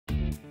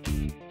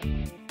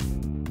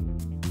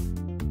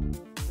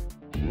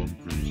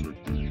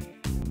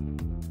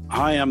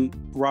Hi, I'm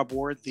Rob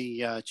Ward,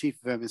 the Chief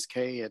of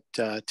MSK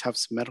at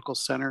Tufts Medical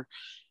Center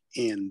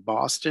in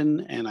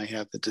Boston, and I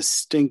have the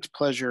distinct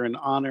pleasure and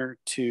honor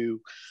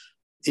to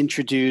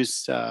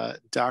introduce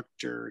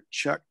Dr.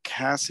 Chuck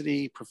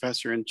Cassidy,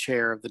 Professor and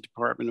Chair of the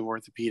Department of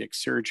Orthopedic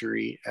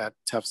Surgery at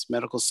Tufts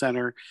Medical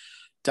Center.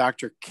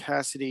 Dr.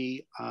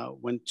 Cassidy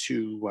went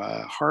to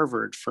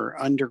Harvard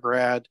for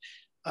undergrad,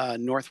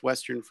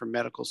 Northwestern for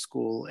medical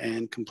school,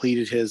 and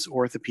completed his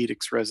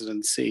orthopedics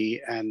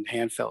residency and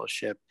hand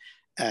fellowship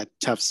at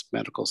Tufts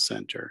Medical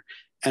Center.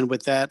 And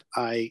with that,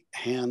 I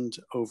hand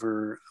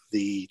over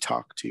the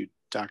talk to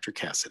Dr.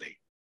 Cassidy.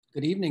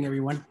 Good evening,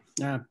 everyone.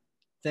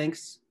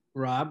 Thanks,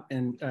 Rob,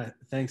 and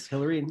thanks,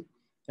 Hillary, and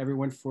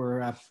everyone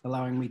for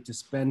allowing me to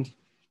spend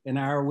an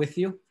hour with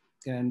you.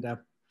 And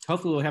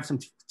hopefully we'll have some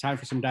time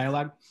for some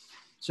dialogue.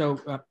 So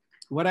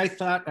what I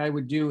thought I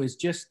would do is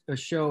just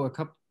show a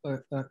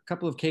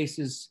couple of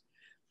cases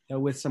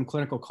with some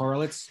clinical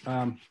correlates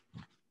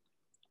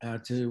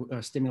to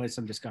stimulate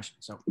some discussion.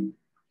 So,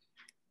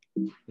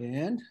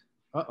 and,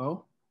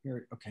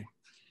 here, okay.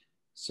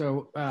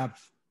 So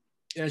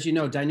as you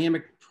know,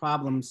 dynamic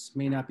problems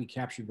may not be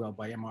captured well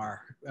by MR.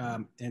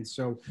 And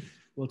so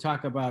we'll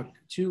talk about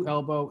 2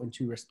 elbow and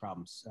 2 wrist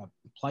problems,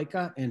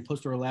 plica and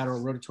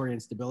posterolateral rotatory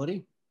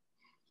instability.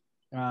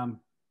 And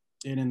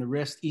in the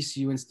wrist,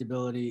 ECU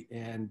instability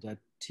and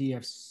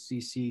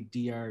TFCC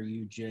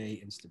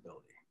DRUJ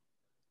instability.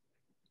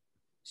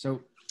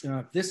 So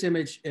this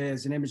image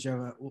is an image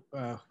of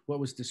what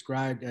was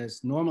described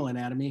as normal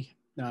anatomy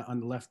on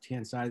the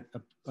left-hand side,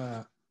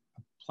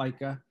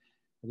 plica,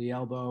 the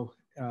elbow,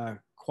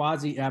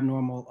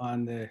 quasi-abnormal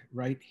on the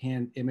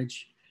right-hand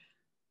image,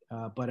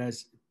 but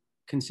as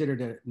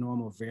considered a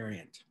normal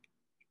variant.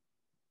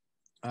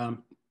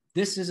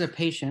 This is a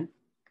patient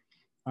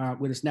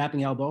with a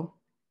snapping elbow,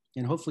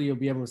 and hopefully you'll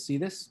be able to see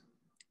this.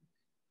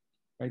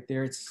 Right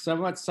there, it's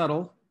somewhat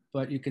subtle,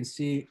 but you can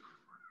see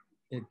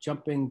it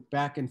jumping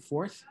back and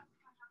forth.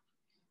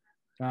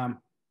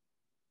 I'll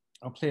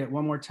play it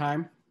one more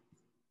time.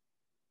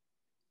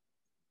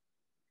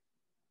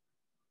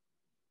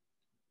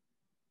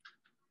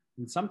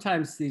 And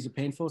sometimes these are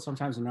painful,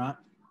 sometimes they're not.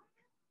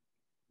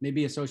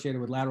 Maybe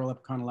associated with lateral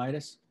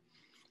epicondylitis.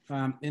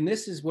 And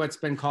this is what's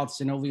been called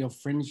synovial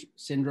fringe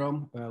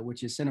syndrome,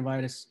 which is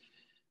synovitis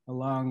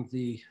along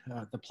the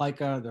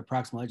plica, the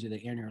proximal edge of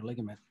the annular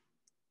ligament.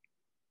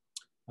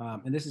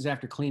 And this is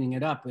after cleaning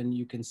it up, and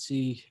you can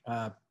see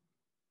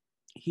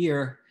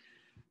here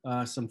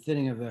some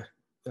thinning of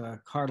the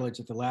cartilage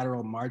at the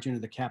lateral margin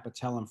of the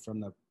capitellum from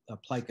the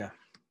plica.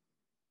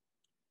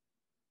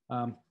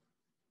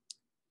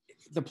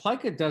 The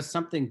plica does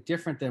something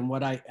different than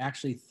what I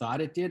actually thought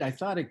it did. I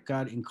thought it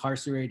got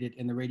incarcerated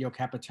in the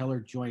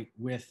radiocapitellar joint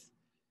with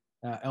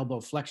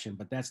elbow flexion,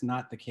 but that's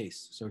not the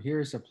case. So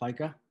here's a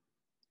plica.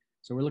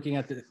 So we're looking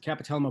at the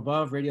capitellum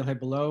above, radial head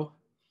below,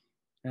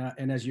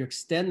 and as you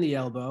extend the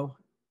elbow,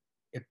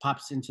 it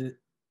pops into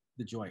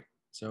the joint.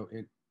 So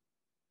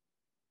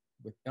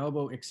with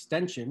elbow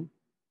extension,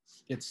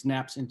 it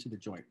snaps into the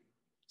joint.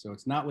 So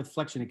it's not with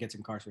flexion it gets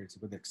incarcerated,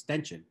 it's with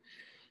extension.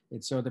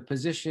 And so the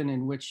position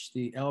in which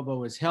the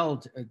elbow is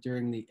held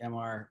during the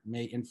MR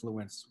may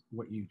influence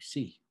what you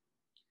see.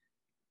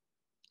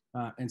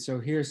 And so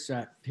here's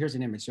an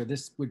image. So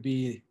this would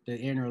be the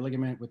annular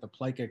ligament with the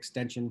plica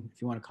extension, if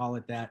you want to call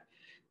it that,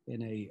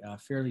 in a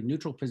fairly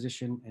neutral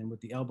position. And with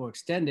the elbow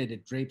extended,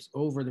 it drapes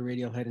over the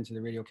radial head into the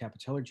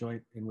radiocapitellar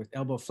joint. And with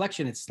elbow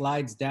flexion, it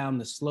slides down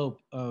the slope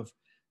of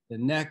the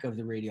neck of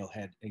the radial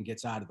head and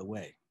gets out of the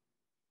way.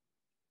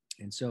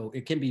 And so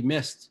it can be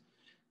missed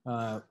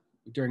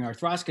during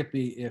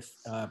arthroscopy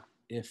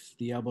if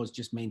the elbow is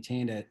just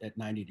maintained at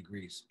 90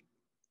 degrees.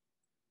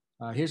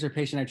 Here's a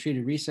patient I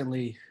treated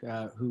recently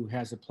who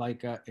has a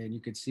plica, and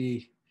you could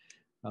see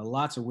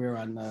lots of wear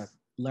on the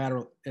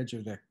lateral edge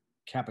of the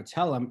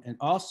capitellum, and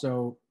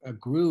also a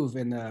groove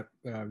in the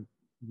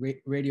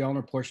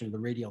radioulnar portion of the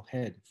radial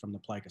head from the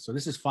plica. So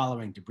this is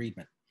following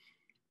debridement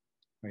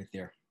right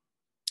there.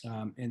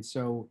 And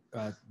so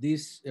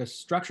these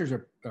structures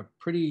are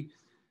pretty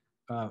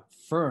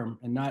firm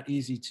and not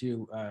easy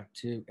to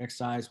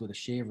excise with a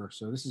shaver.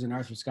 So this is an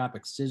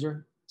arthroscopic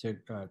scissor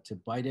to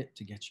bite it,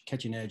 to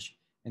catch an edge.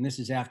 And this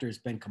is after it's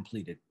been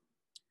completed.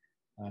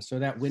 So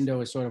that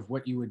window is sort of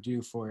what you would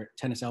do for a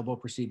tennis elbow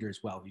procedure as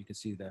well. You can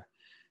see the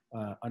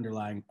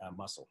underlying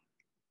muscle.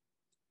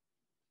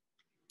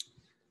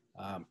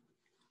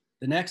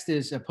 The next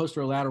is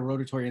posterolateral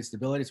rotatory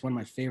instability. It's one of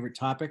my favorite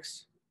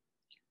topics.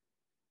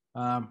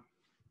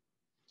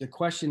 The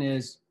question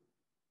is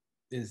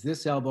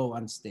this elbow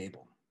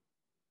unstable?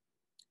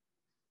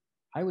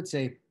 I would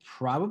say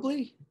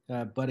probably,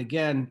 but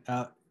again,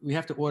 we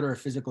have to order a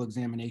physical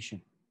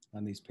examination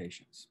on these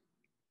patients.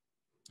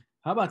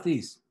 How about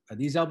these? Are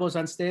these elbows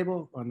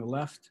unstable? On the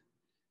left,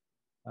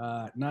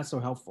 not so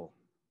helpful.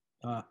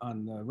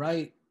 On the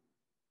right,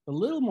 a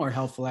little more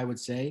helpful, I would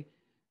say.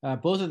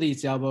 Both of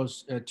these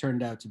elbows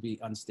turned out to be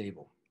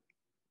unstable.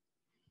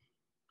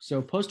 So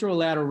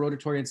posterolateral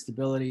rotatory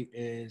instability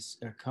is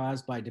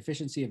caused by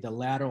deficiency of the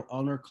lateral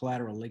ulnar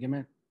collateral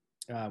ligament,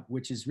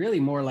 which is really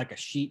more like a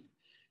sheet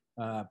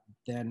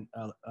than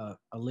a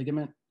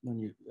ligament. When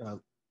you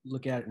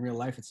look at it in real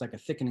life, it's like a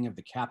thickening of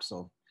the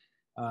capsule.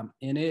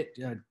 And it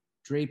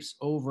drapes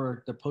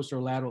over the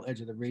posterolateral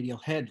edge of the radial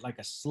head like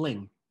a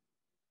sling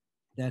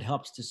that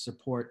helps to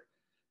support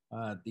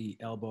the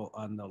elbow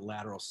on the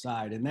lateral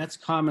side. And that's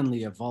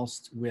commonly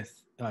avulsed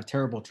with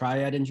terrible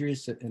triad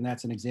injuries. And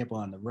that's an example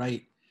on the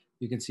right.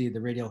 You can see the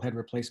radial head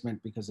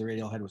replacement because the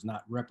radial head was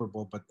not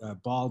reparable, but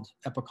bald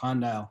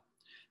epicondyle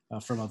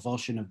from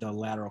avulsion of the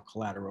lateral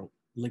collateral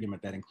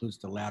ligament that includes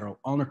the lateral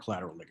ulnar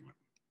collateral ligament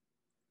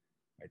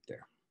right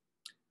there.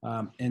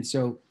 And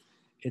so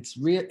it's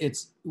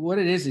what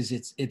it is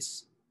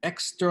it's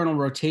external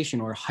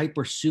rotation or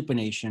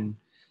hypersupination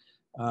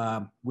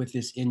with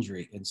this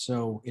injury. And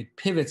so it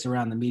pivots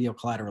around the medial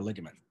collateral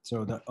ligament.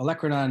 So the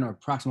olecranon or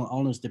proximal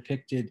ulna is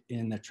depicted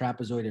in the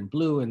trapezoid in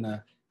blue and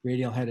the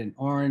radial head in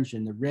orange,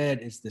 and the red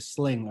is the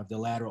sling of the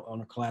lateral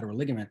ulnar collateral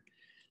ligament.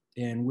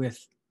 And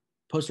with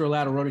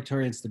posterolateral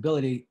rotatory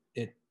instability,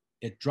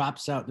 it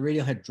drops out, the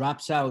radial head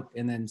drops out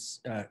and then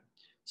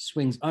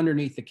swings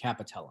underneath the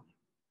capitellum.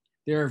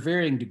 There are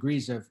varying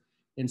degrees of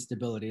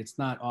instability. It's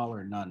not all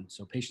or none.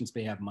 So patients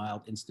may have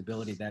mild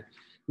instability that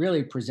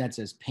really presents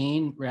as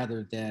pain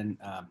rather than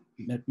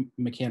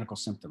mechanical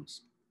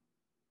symptoms.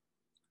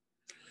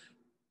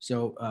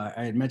 So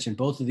I had mentioned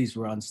both of these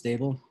were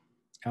unstable.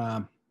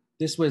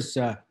 This was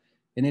an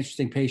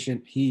interesting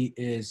patient. He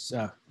is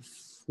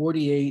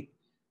 48.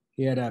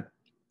 He had a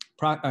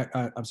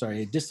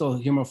distal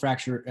humeral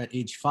fracture at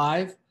age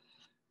 5.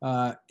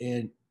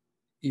 And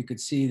you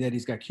could see that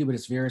he's got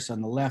cubitus varus on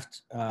the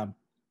left.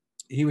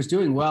 He was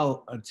doing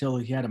well until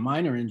he had a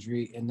minor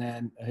injury, and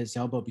then his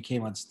elbow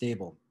became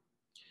unstable.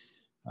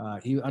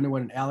 He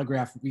underwent an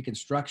allograft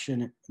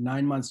reconstruction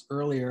 9 months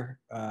earlier,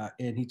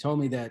 and he told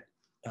me that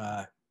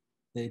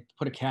they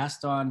put a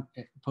cast on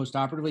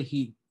postoperatively.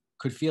 He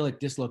could feel it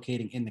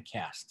dislocating in the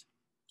cast.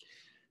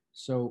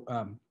 So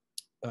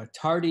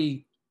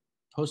tardy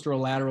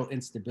posterolateral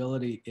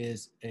instability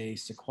is a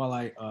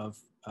sequela of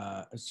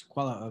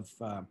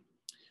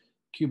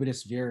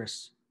cubitus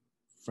varus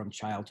from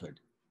childhood,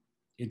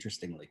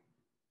 interestingly.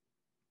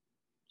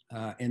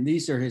 And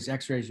these are his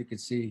x-rays. You can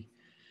see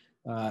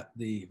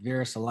the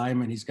varus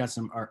alignment. He's got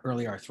some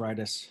early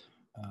arthritis,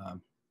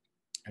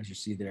 as you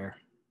see there.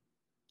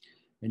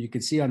 And you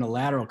can see on the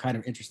lateral, kind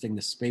of interesting,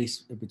 the space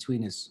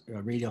between his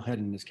radial head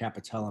and his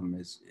capitellum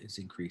is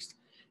increased.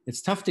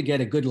 It's tough to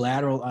get a good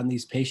lateral on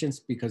these patients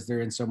because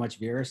they're in so much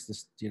varus.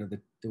 This,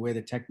 the way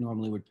the tech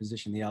normally would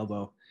position the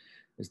elbow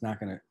is not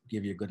going to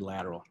give you a good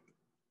lateral.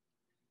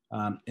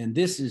 And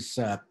this is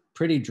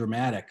pretty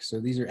dramatic.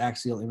 So these are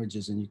axial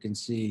images, and you can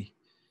see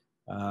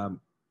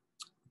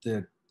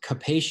the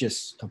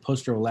capacious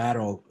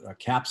posterolateral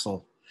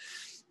capsule,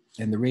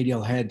 and the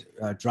radial head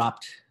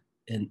dropped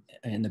in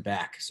the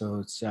back. So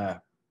it's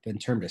been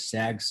termed a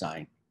sag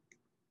sign.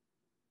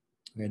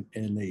 And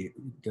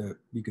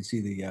you can see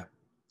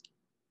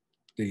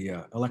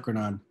the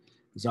olecranon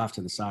is off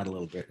to the side a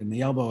little bit. And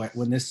the elbow,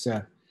 when this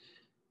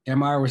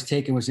MR was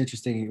taken, was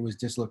interesting. It was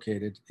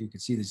dislocated. You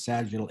could see the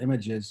sagittal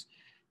images.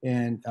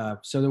 And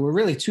so there were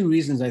really two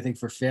reasons, I think,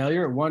 for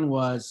failure. One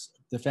was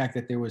the fact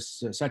that there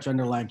was such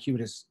underlying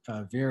cubitus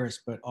varus,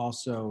 but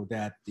also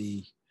that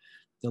the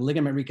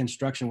ligament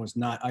reconstruction was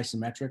not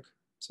isometric.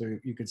 So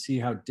you could see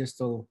how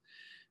distal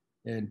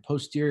and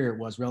posterior it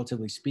was,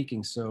 relatively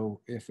speaking.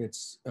 So if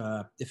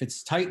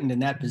it's tightened in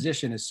that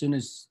position, as soon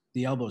as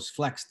the elbow is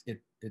flexed,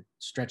 it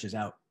stretches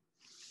out.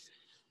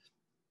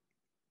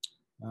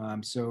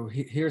 So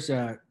here's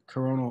a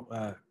coronal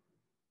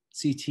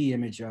CT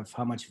image of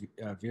how much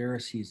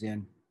varus he's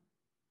in.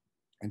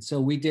 And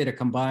so we did a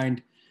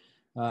combined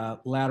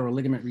lateral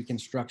ligament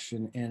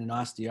reconstruction and an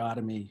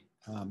osteotomy.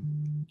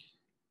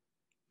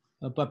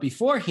 But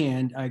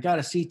beforehand, I got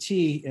a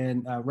CT,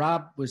 and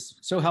Rob was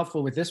so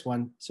helpful with this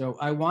one. So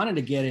I wanted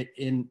to get it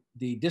in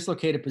the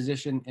dislocated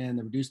position and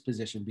the reduced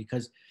position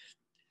because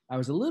I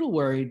was a little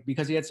worried,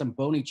 because he had some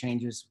bony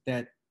changes,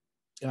 that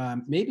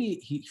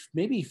maybe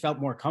he felt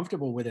more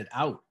comfortable with it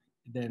out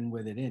than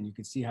with it in. You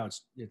can see how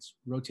it's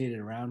rotated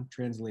around,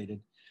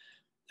 translated,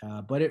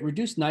 but it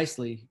reduced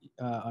nicely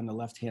on the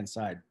left-hand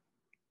side.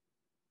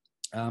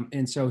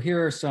 And so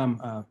here are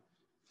some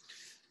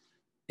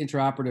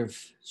intraoperative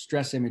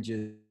stress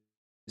images.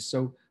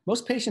 So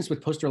most patients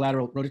with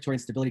posterolateral rotatory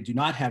instability do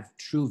not have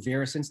true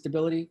varus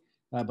instability,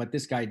 but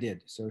this guy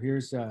did. So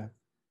here's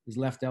his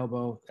left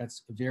elbow.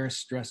 That's varus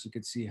stress. You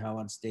can see how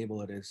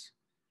unstable it is.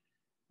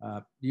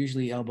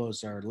 Usually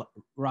elbows are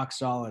rock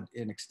solid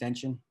in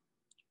extension.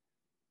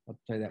 I'll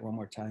play that one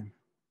more time.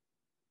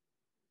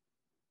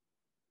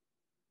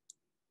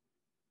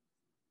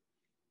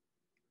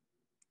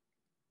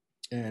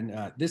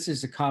 And this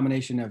is a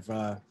combination of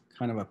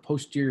kind of a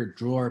posterior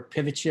drawer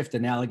pivot shift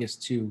analogous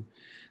to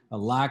a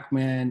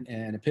Lockman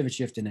and a pivot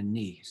shift in a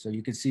knee. So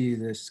you can see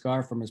the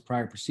scar from his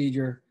prior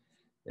procedure,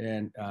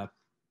 and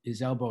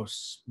his elbow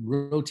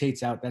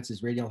rotates out. That's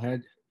his radial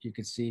head. you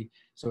can see.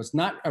 So it's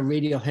not a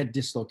radial head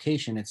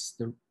dislocation. It's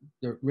the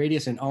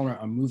radius and ulnar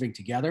are moving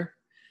together.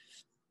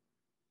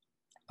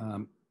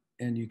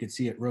 And you can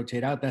see it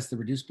rotate out. That's the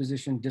reduced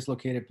position,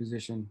 dislocated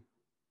position.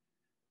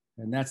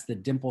 And that's the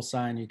dimple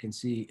sign you can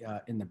see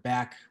in the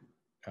back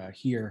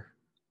here,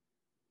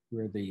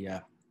 where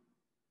the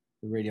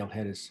radial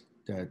head is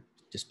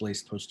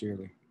displaced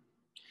posteriorly.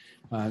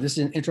 This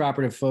is an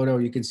intraoperative photo.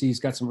 You can see he's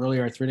got some early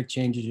arthritic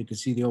changes. You can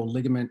see the old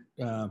ligament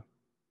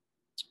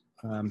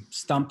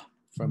stump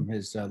from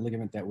his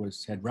ligament that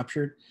had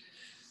ruptured.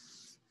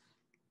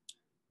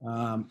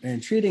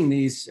 And treating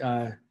these,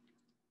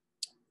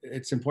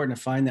 it's important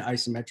to find the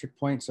isometric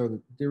point. So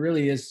there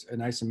really is an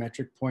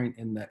isometric point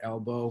in the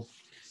elbow.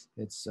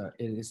 It's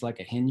like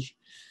a hinge.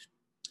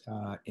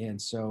 And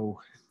so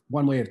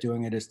one way of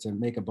doing it is to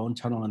make a bone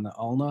tunnel in the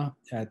ulna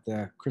at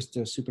the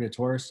crista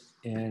supinatoris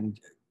and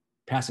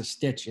pass a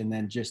stitch, and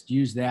then just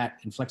use that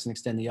and flex and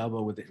extend the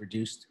elbow with it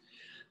reduced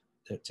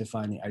to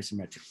find the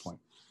isometric point.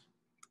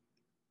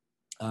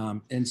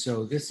 And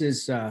so this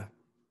is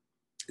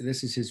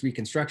his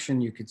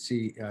reconstruction. You could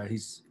see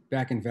he's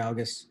back in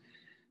valgus.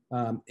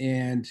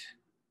 And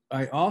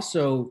I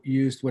also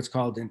used what's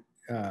called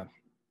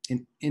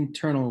an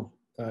internal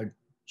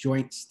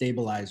joint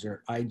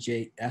stabilizer,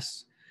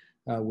 IJS,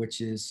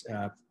 which is,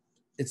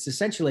 it's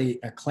essentially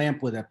a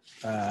clamp with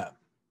a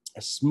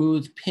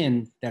smooth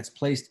pin that's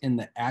placed in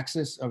the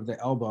axis of the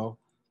elbow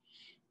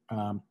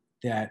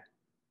that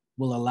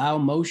will allow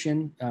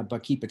motion,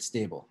 but keep it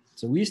stable.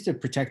 So we used to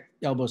protect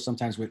elbows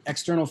sometimes with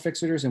external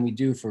fixators, and we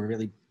do for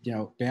really,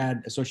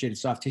 bad associated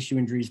soft tissue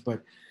injuries,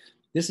 but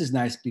this is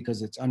nice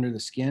because it's under the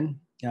skin.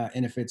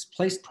 And if it's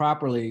placed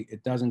properly,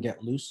 it doesn't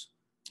get loose.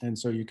 And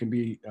so you can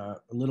be a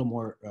little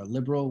more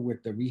liberal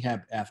with the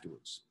rehab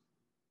afterwards.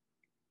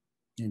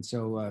 And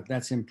so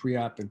that's him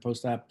pre-op and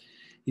post-op.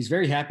 He's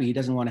very happy. He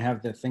doesn't want to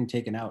have the thing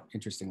taken out,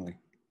 interestingly.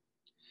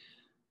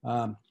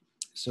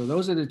 So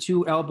those are the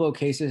two elbow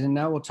cases. And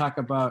now we'll talk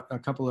about a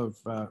couple of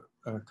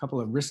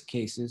wrist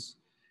cases.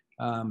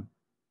 And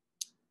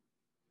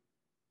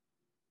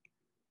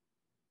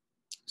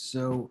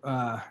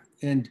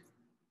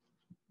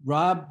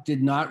Rob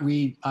did not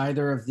read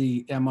either of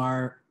the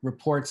MR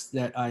reports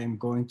that I am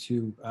going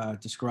to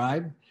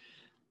describe,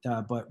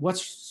 but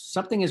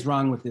something is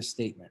wrong with this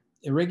statement.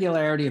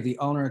 Irregularity of the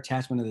ulnar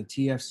attachment of the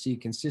TFC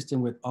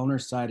consistent with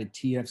ulnar-sided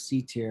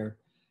TFC tear,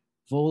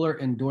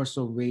 volar and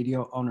dorsal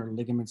radial ulnar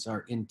ligaments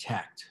are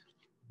intact.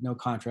 No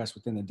contrast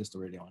within the distal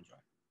radial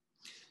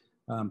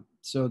joint.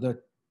 So the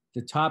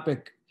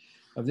topic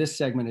of this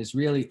segment is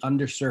really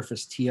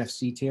undersurface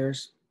TFC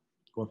tears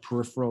or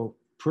peripheral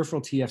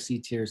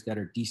TFC tears that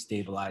are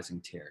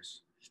destabilizing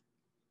tears.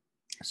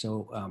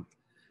 So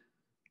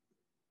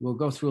we'll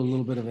go through a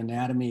little bit of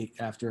anatomy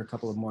after a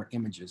couple of more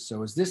images.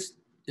 So is this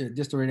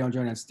distal radial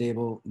joint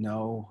unstable?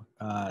 No,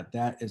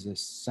 that is a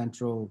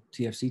central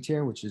TFC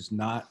tear, which is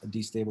not a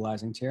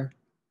destabilizing tear.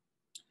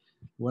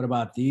 What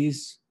about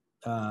these?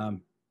 I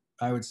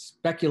would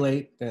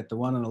speculate that the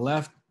one on the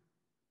left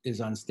is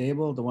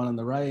unstable. The one on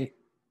the right,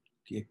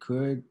 it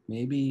could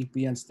maybe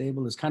be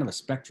unstable. There's kind of a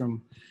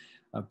spectrum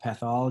of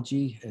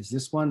pathology. Is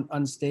this one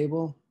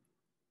unstable?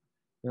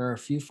 There are a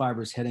few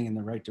fibers heading in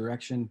the right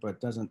direction,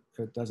 but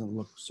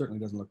certainly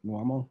doesn't look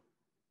normal.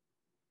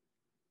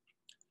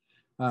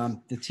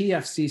 The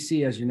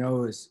TFCC, as you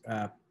know, is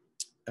a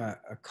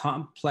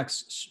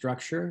complex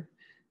structure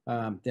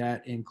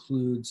that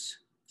includes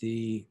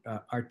the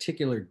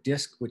articular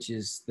disc, which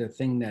is the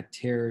thing that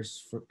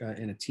tears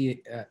in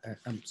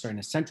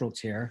a central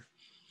tear.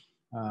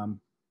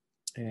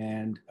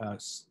 And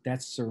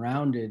that's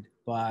surrounded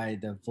by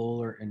the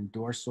volar and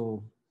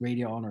dorsal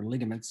radial ulnar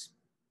ligaments.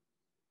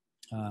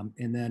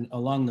 And then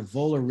along the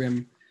volar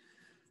rim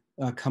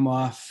come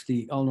off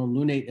the ulnar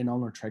lunate and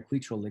ulnar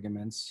triquetral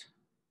ligaments.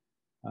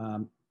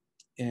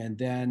 And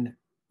then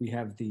we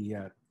have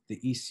the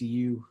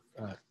ECU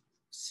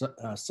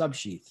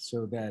subsheath,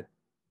 so that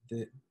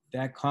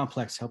that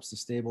complex helps to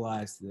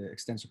stabilize the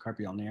extensor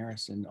carpi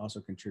ulnaris and also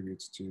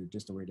contributes to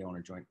distal radial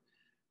ulnar joint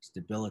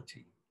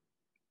stability.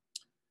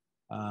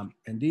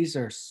 And these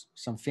are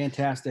some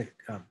fantastic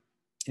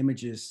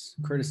images,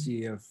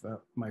 courtesy of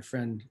my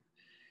friend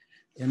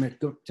Emmett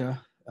Gupta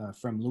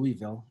from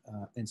Louisville.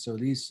 And so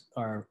these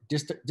are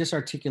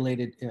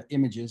disarticulated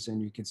images,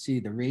 and you can see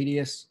the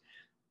radius.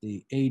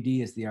 The AD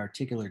is the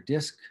articular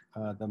disc.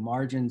 The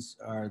margins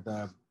are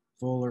the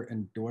volar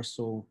and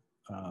dorsal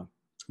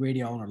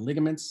radial ulnar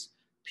ligaments.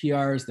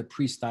 PR is the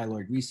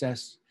pre-styloid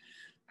recess.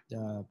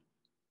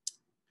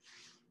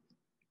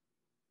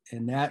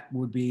 And that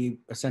would be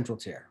a central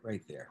tear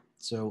right there.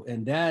 So,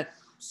 and that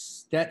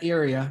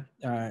area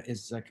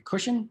is like a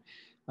cushion.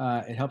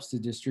 It helps to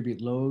distribute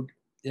load.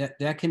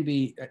 That can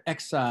be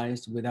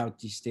excised without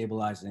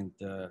destabilizing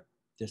the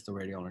distal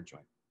radial ulnar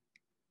joint.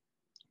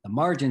 The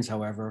margins,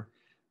 however,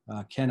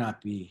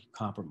 cannot be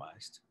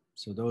compromised.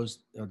 So those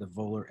are the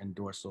volar and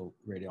dorsal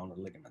radial ulnar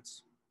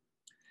ligaments.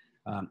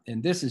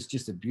 And this is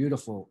just a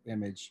beautiful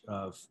image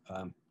of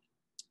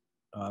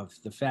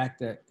the fact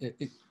that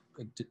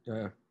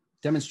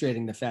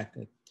demonstrating the fact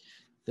that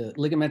the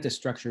ligamentous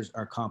structures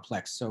are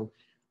complex. So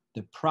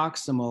the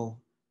proximal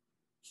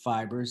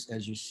fibers,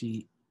 as you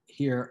see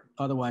here,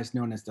 otherwise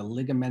known as the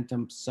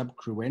ligamentum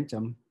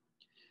subcruentum,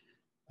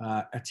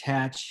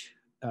 attach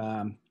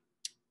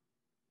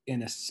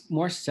in a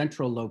more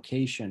central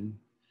location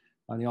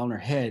on the ulnar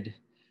head,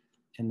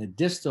 and the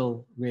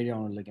distal radial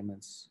ulnar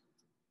ligaments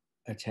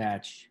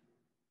attach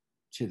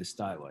to the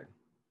styloid.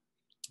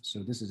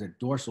 So this is a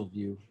dorsal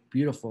view,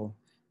 beautiful.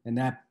 And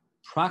that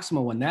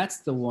proximal one, that's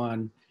the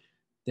one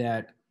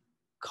that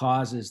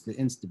causes the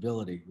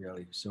instability,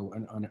 really. So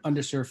on an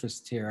undersurface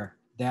tear,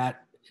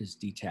 that is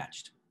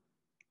detached.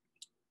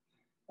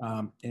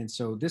 And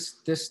so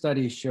this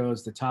study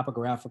shows the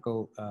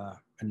topographical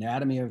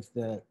anatomy of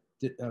the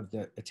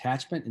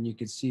attachment, and you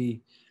can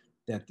see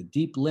that the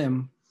deep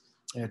limb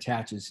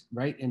attaches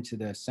right into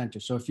the center.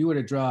 So if you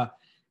were to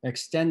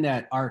extend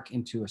that arc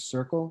into a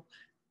circle,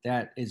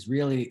 that is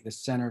really the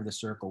center of the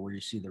circle where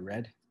you see the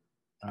red,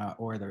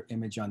 or the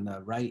image on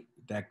the right,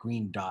 that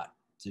green dot.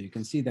 So you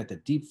can see that the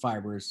deep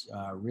fibers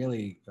are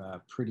really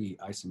pretty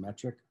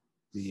isometric.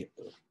 The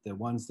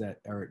ones that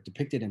are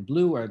depicted in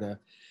blue are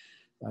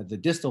the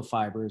distal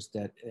fibers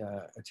that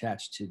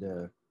attach to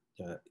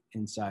the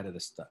inside of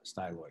the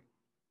styloid.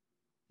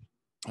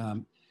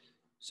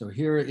 So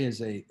here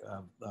is a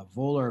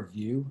volar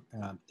view,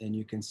 and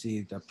you can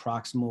see the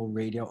proximal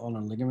radial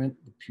ulnar ligament,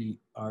 the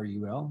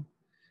PRUL.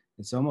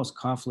 It's almost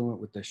confluent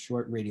with the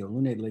short radial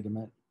lunate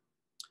ligament.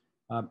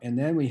 And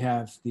then we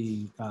have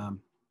the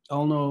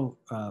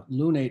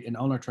ulno-lunate and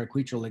ulnar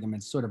triquetral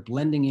ligaments sort of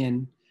blending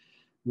in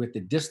with the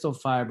distal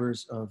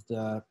fibers of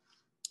the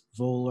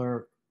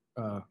volar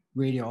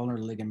radial ulnar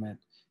ligament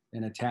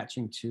and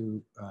attaching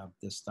to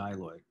the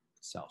styloid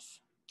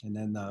itself. And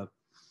then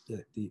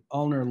the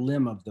ulnar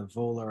limb of the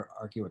volar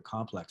arcuate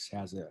complex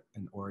has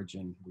an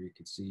origin where you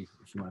could see,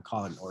 if you want to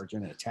call it an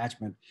origin, an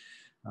attachment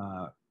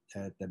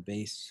at the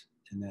base.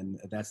 And then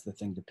that's the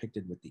thing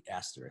depicted with the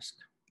asterisk.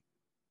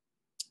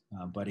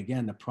 But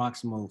again, the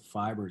proximal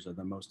fibers are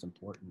the most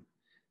important.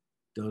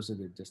 Those are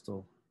the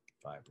distal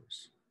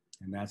fibers.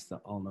 And that's the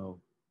ulno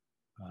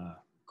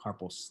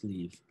carpal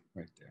sleeve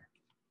right there.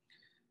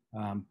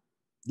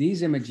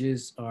 These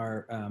images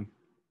are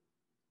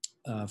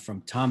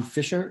from Tom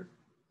Fisher,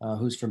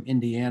 who's from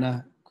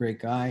Indiana,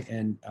 great guy,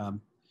 and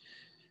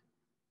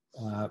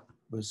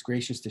was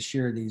gracious to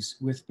share these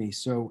with me.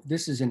 So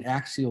this is an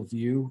axial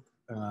view,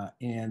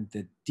 and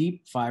the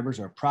deep fibers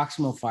or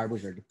proximal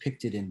fibers are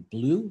depicted in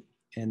blue,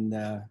 and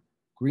the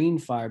green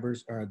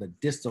fibers are the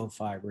distal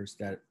fibers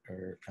that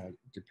are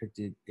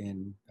depicted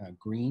in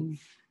green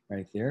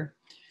right there.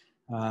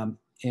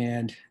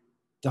 And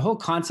the whole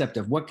concept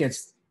of what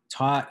gets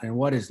taught and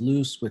what is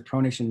loose with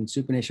pronation and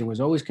supination was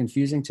always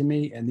confusing to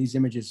me. And these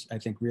images, I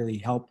think, really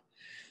help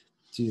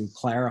to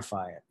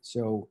clarify it.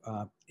 So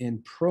in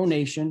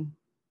pronation,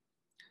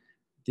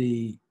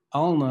 the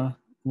ulna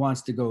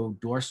wants to go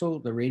dorsal,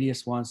 the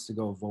radius wants to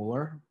go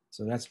volar.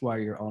 So that's why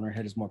your ulnar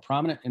head is more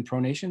prominent in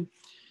pronation.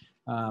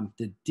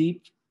 The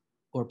deep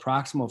or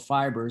proximal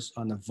fibers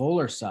on the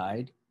volar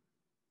side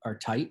are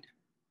tight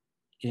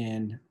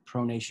in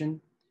pronation,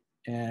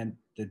 and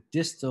the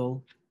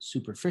distal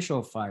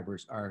superficial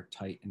fibers are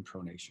tight in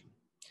pronation.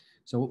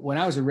 So when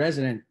I was a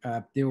resident,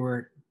 there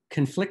were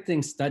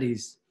conflicting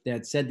studies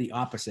that said the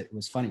opposite. It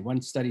was funny.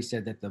 One study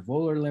said that the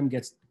volar limb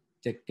gets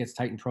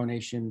tight in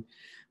pronation,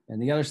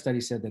 and the other study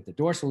said that the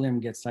dorsal limb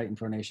gets tight in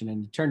pronation.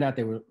 And it turned out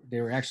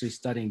they were actually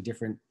studying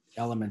different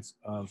elements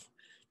of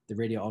the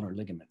radial ulnar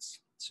ligaments.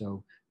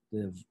 So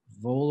the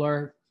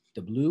volar,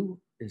 the blue,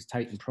 is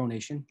tight in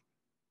pronation.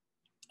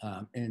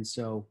 And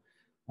so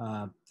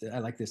I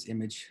like this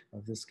image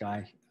of this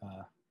guy.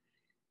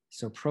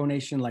 So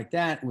pronation like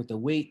that, with the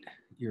weight,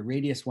 your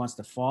radius wants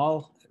to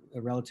fall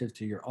relative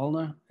to your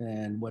ulna,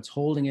 and what's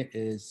holding it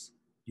is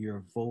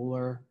your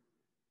volar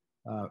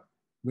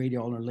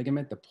radial ulnar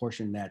ligament, the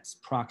portion that's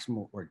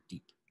proximal or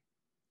deep.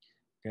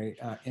 Okay,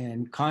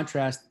 in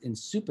contrast, in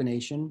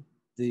supination,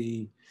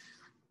 the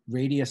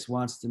radius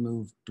wants to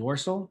move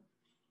dorsal,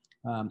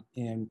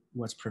 and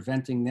what's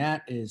preventing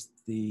that is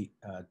the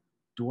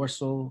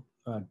dorsal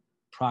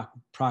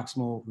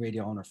proximal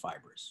radial ulnar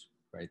fibers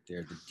right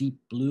there. The deep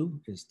blue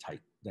is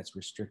tight. That's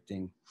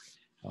restricting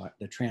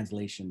the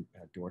translation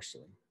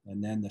dorsally.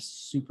 And then the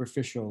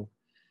superficial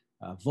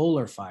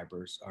volar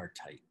fibers are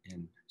tight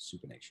in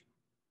supination.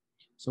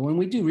 So when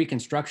we do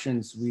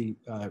reconstructions, we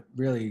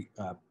really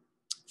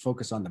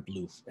focus on the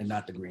blue and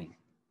not the green.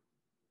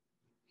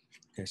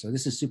 Okay, so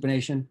this is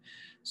supination.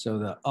 So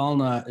the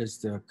ulna is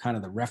the kind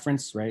of the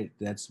reference, right?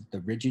 That's the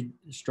rigid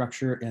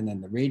structure, and then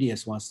the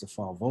radius wants to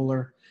fall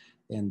volar,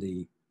 and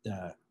the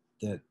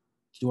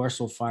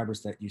dorsal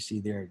fibers that you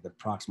see there, the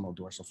proximal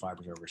dorsal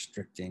fibers, are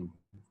restricting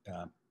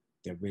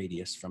the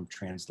radius from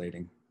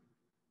translating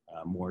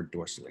more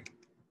dorsally.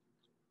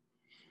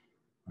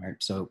 All right,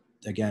 so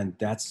again,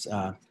 that's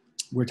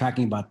we're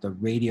talking about the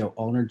radial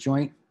ulnar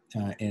joint,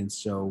 and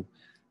so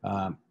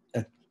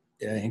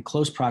in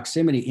close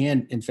proximity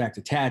and in fact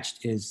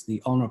attached is the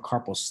ulnar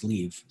carpal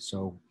sleeve.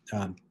 So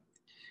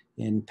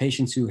in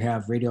patients who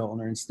have radial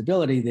ulnar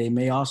instability, they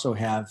may also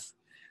have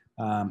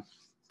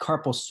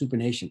Carpal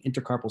supination,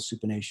 intercarpal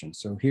supination.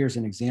 So here's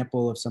an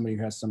example of somebody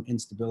who has some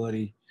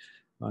instability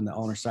on the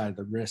ulnar side of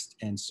the wrist.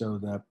 And so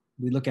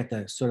we look at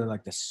the sort of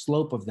like the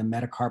slope of the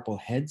metacarpal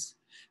heads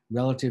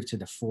relative to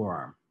the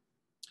forearm.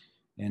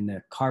 And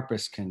the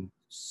carpus can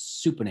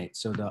supinate.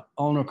 So the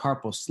ulnar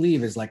carpal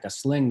sleeve is like a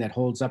sling that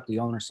holds up the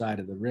ulnar side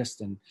of the wrist.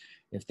 And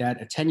if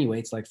that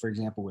attenuates, like for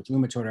example, with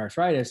rheumatoid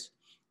arthritis,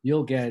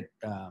 you'll get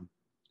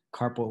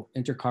intercarpal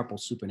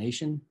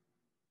supination,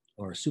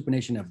 or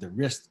supination of the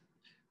wrist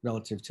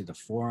relative to the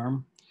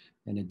forearm,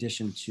 in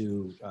addition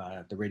to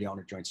the radial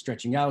ulnar joint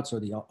stretching out, so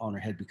the ulnar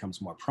head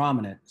becomes more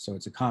prominent. So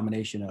it's a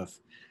combination of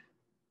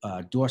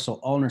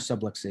dorsal ulnar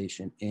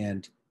subluxation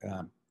and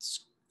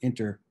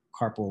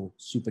intercarpal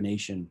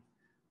supination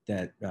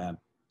that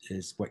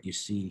is what you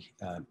see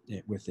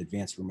with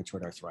advanced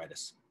rheumatoid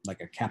arthritis,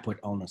 like a caput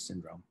ulna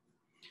syndrome.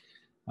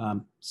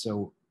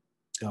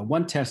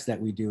 One test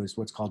that we do is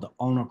what's called the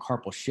ulnar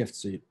carpal shift.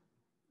 So you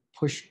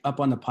push up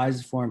on the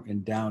pisiform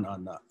and down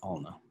on the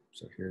ulna.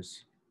 So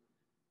here's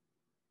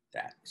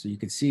that. So you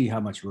can see how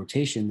much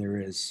rotation there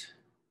is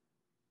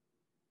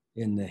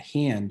in the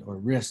hand or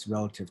wrist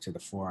relative to the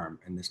forearm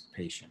in this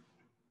patient.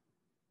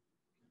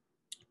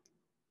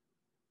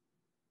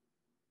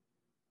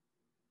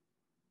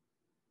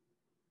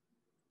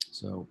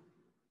 So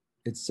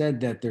it's said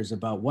that there's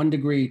about 1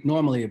 degree,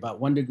 normally about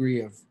 1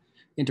 degree of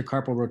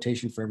intercarpal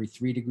rotation for every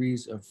 3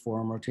 degrees of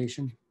forearm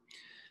rotation.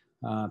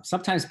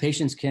 Sometimes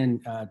patients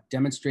can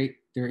demonstrate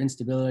their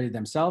instability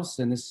themselves,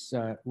 and this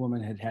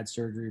woman had had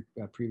surgery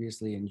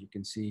previously, and you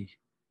can see,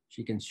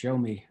 she can show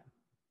me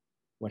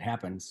what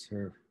happens.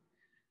 Her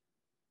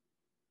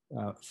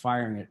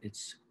firing it,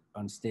 it's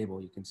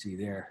unstable. You can see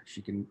there.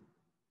 She can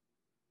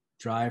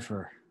drive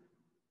her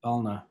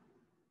ulna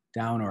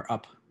down or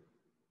up.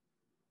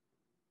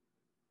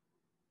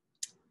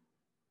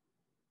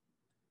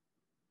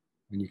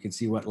 And you can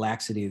see what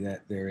laxity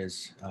that there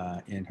is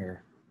in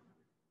her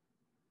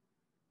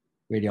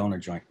radial ulnar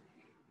joint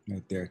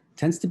right there.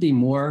 Tends to be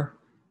more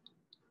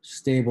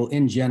stable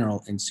in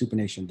general in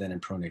supination than in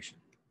pronation.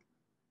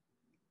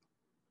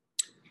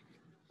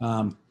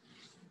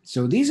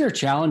 So these are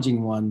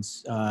challenging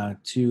ones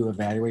to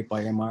evaluate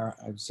by MR.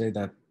 I would say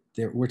that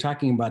we're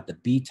talking about the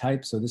B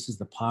type. So this is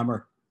the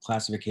Palmer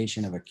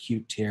classification of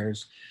acute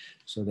tears.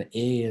 So the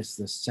A is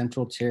the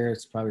central tear.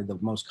 It's probably the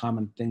most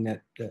common thing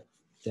that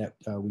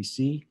we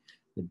see.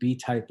 The B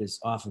type is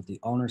off of the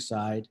ulnar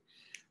side.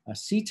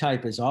 C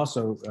type is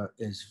also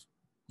is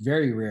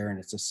very rare, and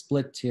it's a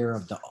split tear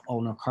of the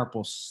ulnar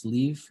carpal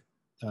sleeve.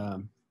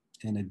 And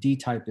a D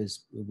type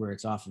is where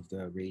it's off of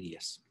the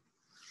radius.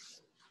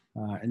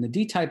 And the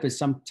D type is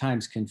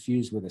sometimes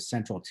confused with a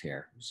central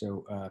tear.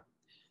 So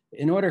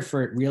in order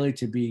for it really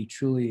to be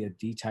truly a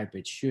D type,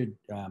 it should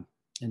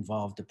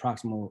involve the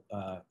proximal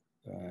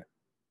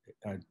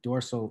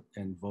dorsal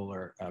and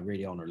volar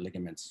radial ulnar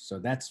ligaments. So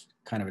that's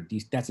kind of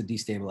that's a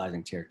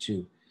destabilizing tear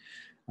too,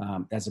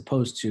 as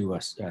opposed to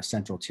a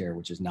central tear,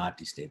 which is not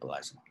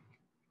destabilizing.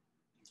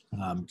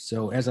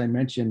 So as I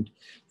mentioned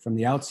from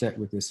the outset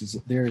with this,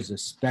 there is a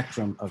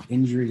spectrum of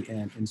injury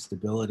and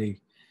instability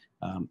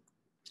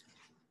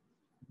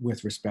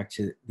with respect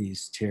to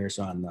these tears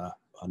on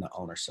the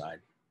ulnar side.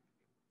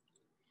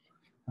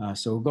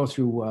 So we'll go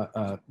through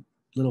a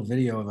little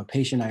video of a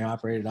patient I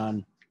operated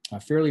on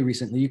fairly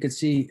recently. You could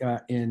see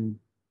in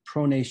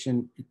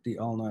pronation, the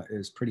ulna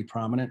is pretty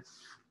prominent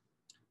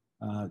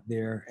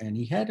there, and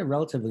he had a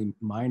relatively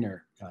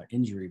minor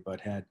injury,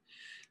 but had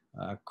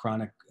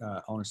chronic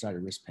ulnar side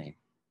of wrist pain.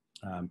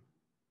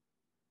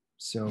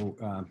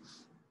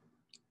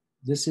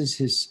 This is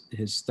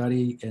his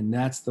study, and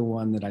that's the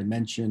one that I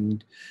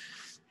mentioned.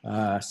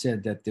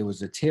 Said that there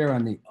was a tear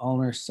on the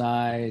ulnar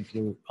side,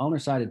 ulnar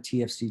sided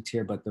TFC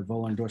tear, but the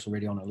volar and dorsal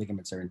radial ulnar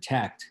ligaments are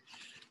intact,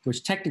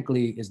 which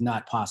technically is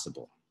not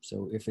possible.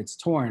 So if it's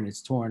torn,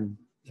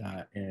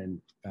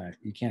 and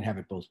you can't have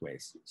it both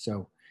ways.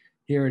 So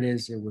here it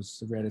is. It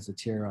was read as a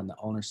tear on the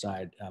ulnar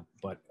side,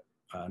 but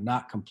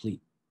not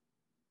complete.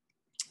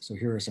 So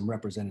here are some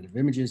representative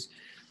images.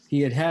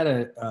 He had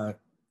a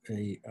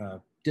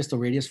distal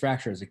radius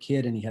fracture as a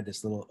kid, and he had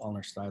this little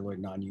ulnar styloid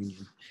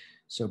non-union.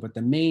 So, but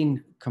the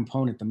main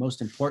component, the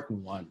most important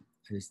one,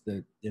 is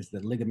the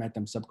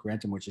ligamentum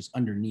subcarentum, which is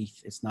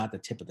underneath. It's not the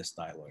tip of the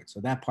styloid. So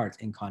that part's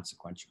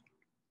inconsequential.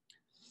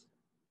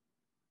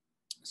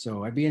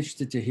 So I'd be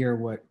interested to hear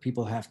what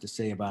people have to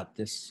say about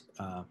this.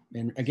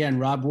 And again,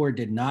 Rob Ward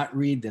did not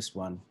read this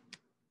one.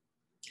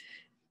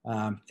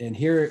 And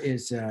here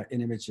is an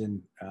image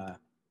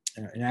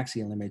an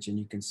axial image, and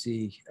you can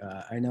see,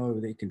 I know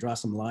they can draw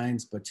some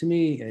lines, but to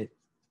me,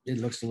 it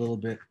looks a little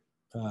bit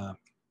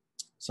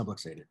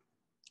subluxated.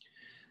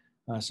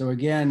 So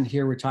again,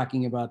 here we're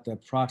talking about the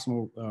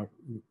proximal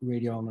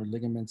radial ulnar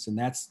ligaments, and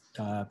that's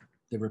the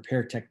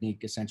repair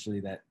technique essentially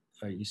that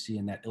you see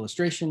in that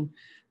illustration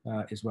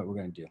is what we're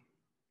going to do.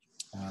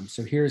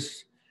 So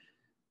here's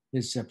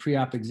his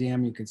pre-op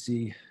exam. You can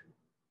see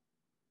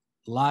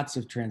lots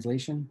of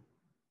translation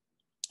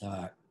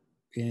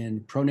in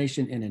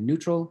pronation and in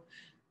neutral,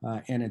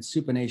 and in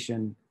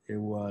supination, it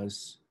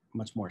was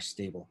much more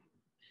stable.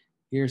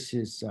 Here's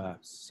his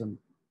some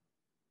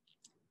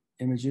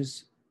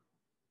images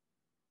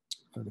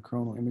of the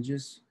coronal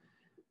images.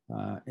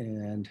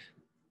 And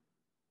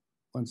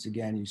once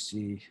again, you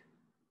see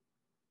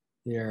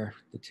there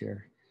the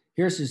tear.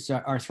 Here's his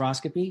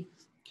arthroscopy.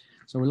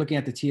 So we're looking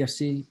at the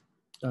TFC.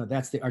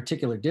 That's the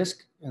articular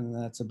disc, and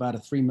that's about a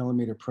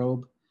 3mm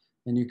probe.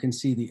 And you can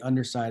see the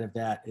underside of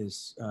that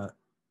is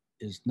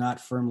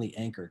not firmly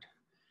anchored.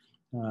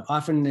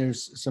 Often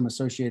there's some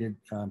associated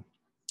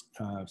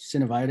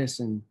synovitis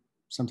and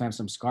sometimes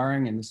some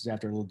scarring, and this is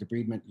after a little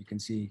debridement. You can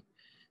see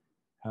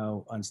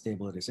how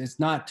unstable it is. It's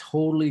not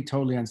totally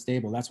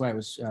unstable. That's why it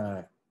was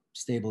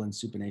stable in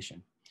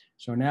supination.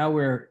 So now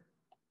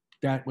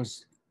that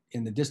was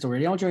in the distal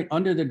radial joint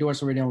under the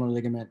dorsal radial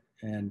ligament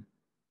and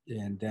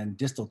then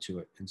distal to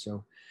it. And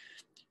so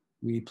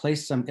we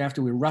placed some,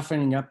 after we were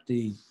roughening up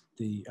the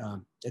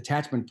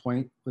attachment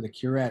point with a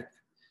curette,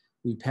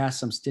 we passed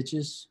some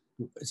stitches.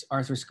 It's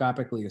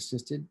arthroscopically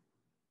assisted.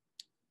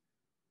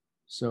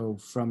 So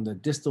from the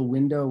distal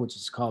window, which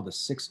is called the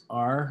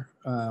 6R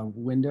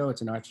window,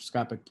 it's an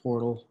arthroscopic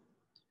portal.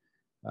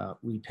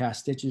 We pass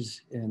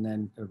stitches and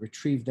then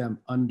retrieve them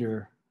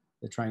under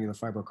the triangular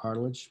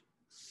fibrocartilage,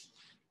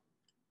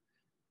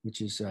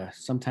 which is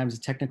sometimes a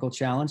technical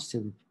challenge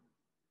to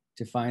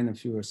find them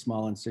through a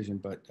small incision,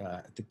 but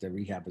I think the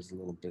rehab is a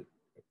little bit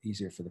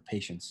easier for the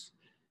patients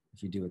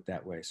if you do it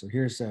that way. So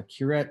here's a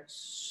curette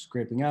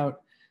scraping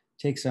out.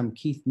 Take some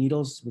Keith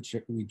needles, which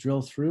we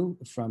drill through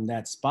from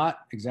that spot,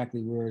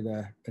 exactly where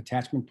the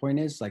attachment point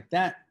is, like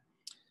that.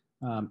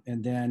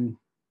 And then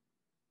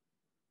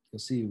you'll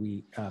see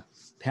we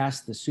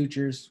pass the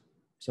sutures.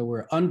 So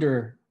we're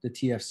under the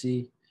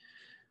TFC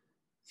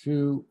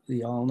through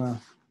the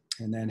ulna,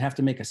 and then have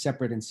to make a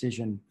separate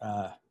incision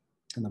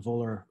in the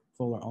volar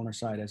ulnar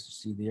side, as you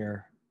see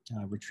there.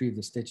 Retrieve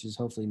the stitches,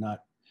 hopefully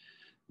not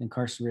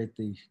incarcerate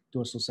the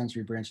dorsal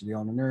sensory branch of the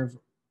ulnar nerve.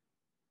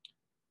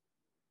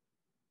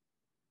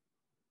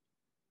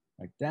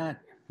 Like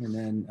that. And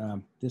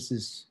then this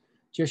is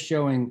just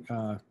showing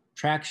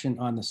traction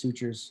on the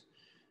sutures.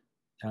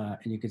 And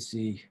you can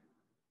see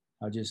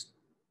how just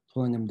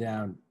pulling them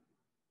down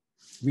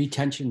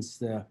retensions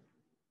the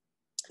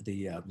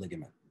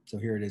ligament. So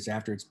here it is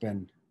after it's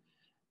been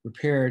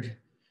repaired.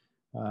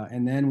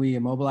 And then we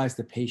immobilize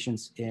the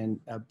patients in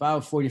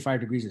about 45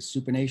 degrees of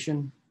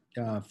supination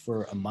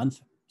for a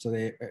month. So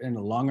they are in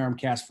a long arm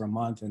cast for a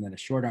month and then a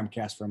short arm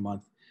cast for a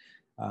month.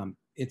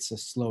 It's a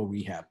slow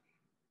rehab.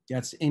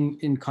 That's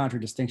in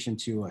contradistinction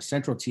to a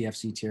central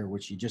TFC tear,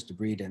 which you just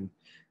debride and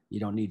you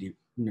don't need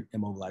to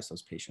immobilize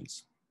those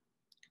patients.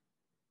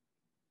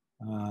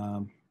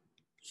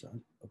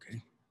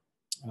 Okay.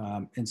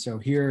 And so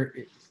here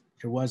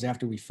it was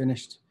after we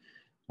finished.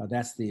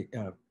 That's the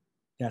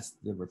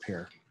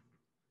repair.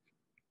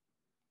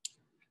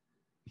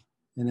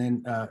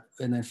 And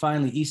then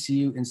finally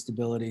ECU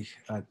instability.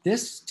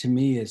 This to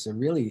me is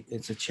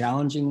it's a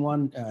challenging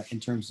one in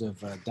terms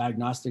of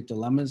diagnostic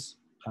dilemmas.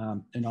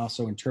 And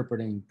also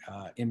interpreting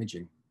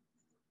imaging.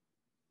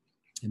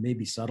 It may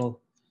be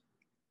subtle.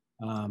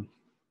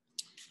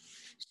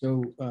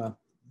 So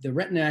the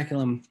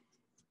retinaculum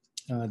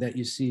that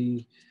you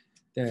see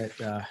that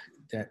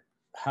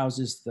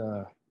houses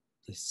the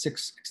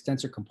 6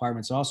 extensor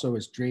compartments also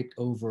is draped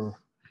over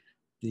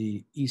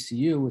the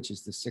ECU, which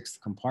is the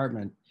 6th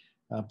compartment.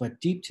 But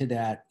deep to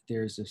that,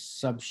 there's a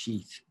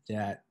subsheath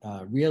that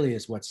really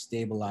is what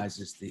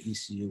stabilizes the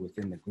ECU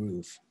within the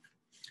groove.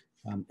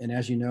 And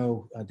as you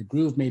know, the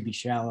groove may be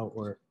shallow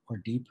or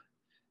deep.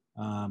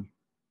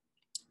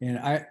 And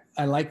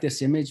I like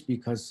this image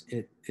because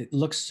it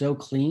looks so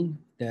clean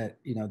that,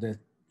 you know, the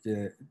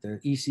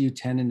ECU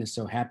tendon is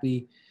so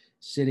happy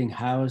sitting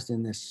housed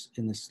in this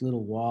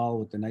little wall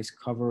with the nice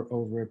cover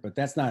over it, but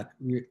that's not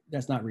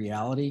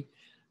reality.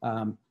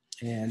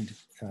 And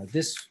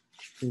this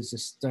is a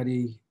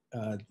study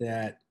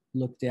that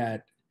looked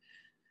at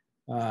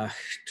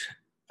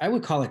I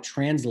would call it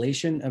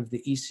translation of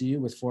the ECU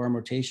with forearm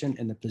rotation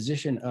and the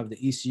position of the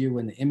ECU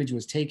when the image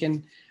was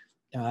taken,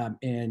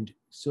 and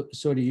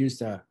sort of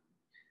used a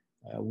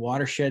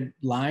watershed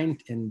line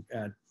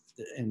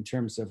in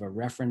terms of a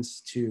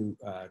reference to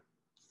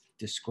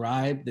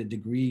describe the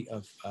degree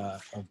of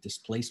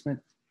displacement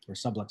or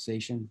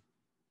subluxation.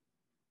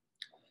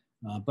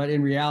 But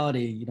in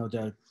reality, you know,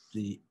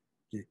 the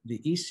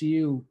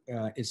ECU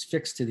is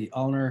fixed to the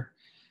ulnar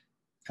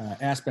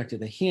aspect of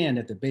the hand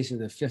at the base of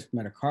the 5th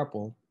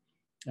metacarpal.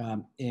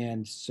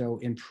 And so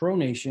in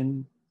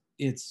pronation,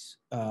 it's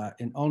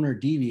an ulnar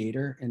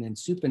deviator, and in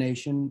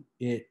supination,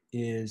 it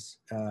is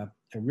a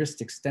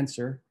wrist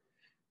extensor,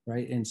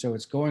 right? And so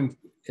it's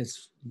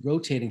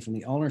rotating from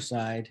the ulnar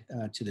side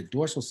to the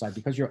dorsal side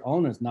because your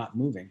ulna is not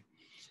moving.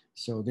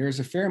 So there's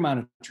a fair amount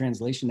of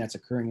translation that's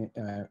occurring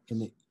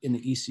in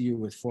the ECU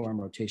with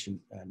forearm rotation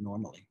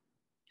normally.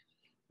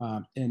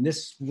 And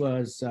this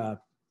was a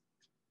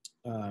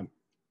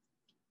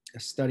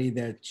study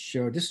that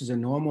showed this is a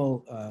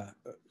normal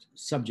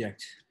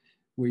subject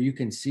where you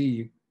can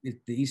see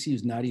the ECU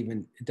is not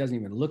even, it doesn't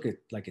even look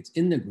like it's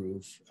in the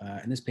groove.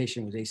 And this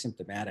patient was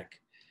asymptomatic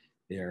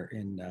there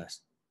in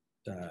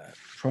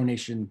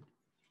pronation,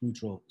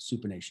 neutral,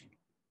 supination.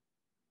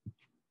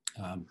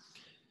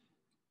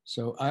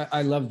 So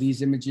I love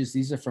these images.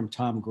 These are from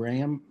Tom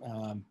Graham,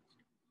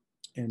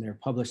 and they're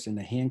published in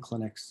the Hand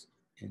Clinics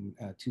in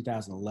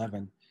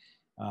 2011.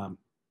 And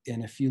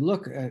if you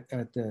look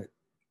at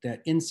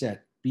that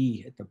inset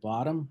B at the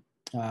bottom,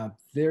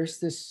 there's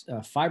this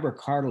fiber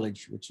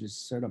cartilage, which is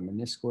sort of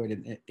meniscoid,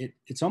 and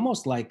it's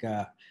almost like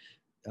a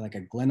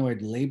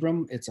glenoid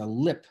labrum. It's a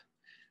lip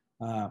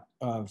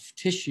of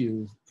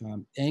tissue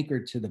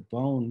anchored to the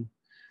bone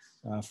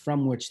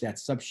from which that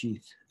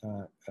subsheath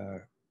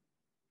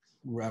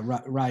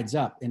rides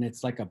up, and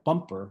it's like a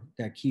bumper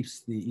that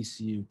keeps the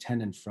ECU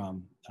tendon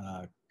from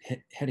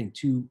heading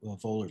too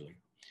volarly.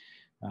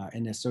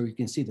 And so you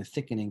can see the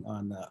thickening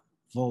on the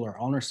volar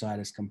ulnar side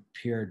as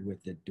compared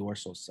with the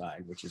dorsal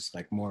side, which is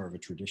like more of a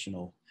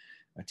traditional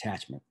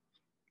attachment.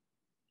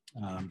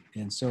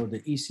 And so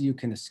the ECU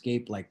can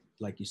escape like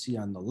you see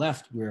on the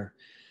left, where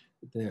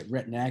the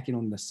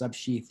retinaculum, the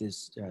subsheath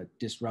is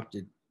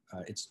disrupted,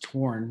 it's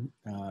torn,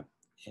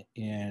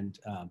 and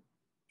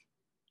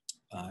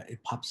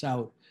it pops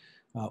out,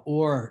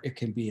 or it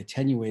can be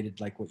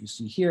attenuated like what you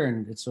see here,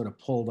 and it's sort of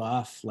pulled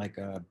off like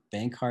a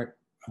bank heart,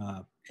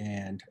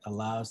 and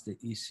allows the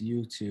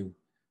ECU to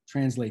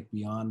translate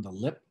beyond the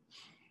lip.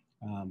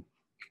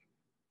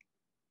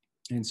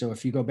 And so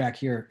if you go back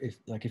here,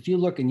 if you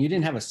look and you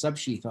didn't have a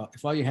subsheath,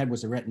 if all you had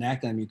was a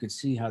retinaculum, you could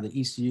see how the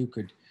ECU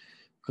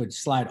could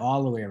slide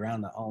all the way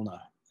around the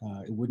ulna.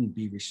 It wouldn't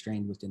be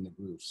restrained within the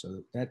groove.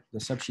 So that the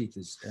subsheath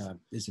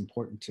is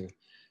important to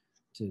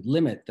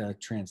limit the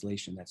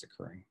translation that's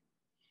occurring.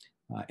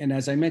 And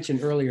as I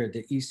mentioned earlier,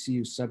 the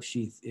ECU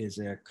subsheath is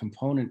a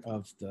component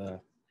of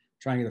the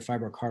triangular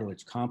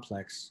fibrocartilage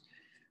complex.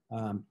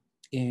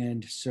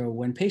 And so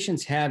when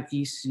patients have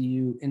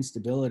ECU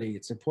instability,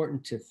 it's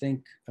important to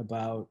think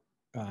about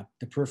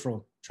the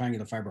peripheral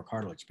triangular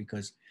fibrocartilage,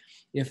 because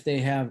if they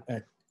have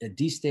a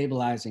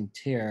destabilizing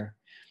tear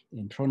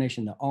in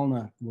pronation, the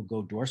ulna will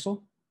go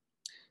dorsal,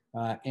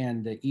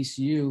 and the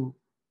ECU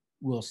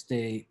will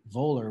stay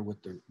volar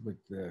with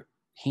the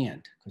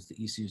hand, because the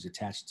ECU is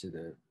attached to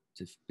the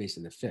base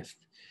of the fifth,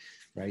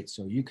 right?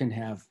 So you can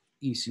have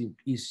ECU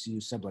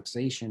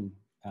subluxation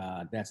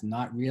that's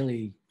not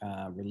really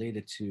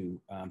related to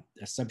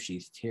a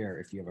subsheath tear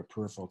if you have a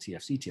peripheral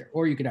TFC tear,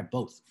 or you could have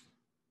both.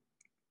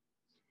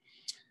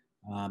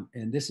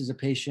 And this is a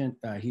patient,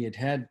 he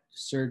had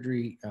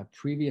surgery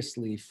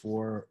previously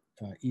for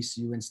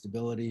ECU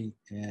instability,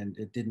 and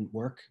it didn't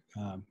work.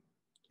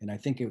 And I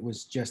think it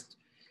was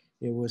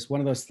one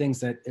of those things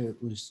that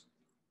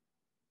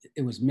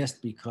it was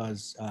missed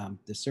because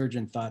the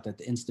surgeon thought that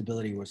the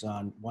instability was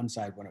on one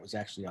side when it was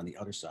actually on the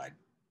other side.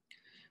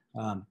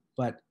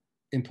 But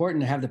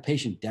important to have the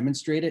patient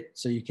demonstrate it.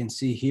 So you can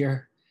see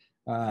here,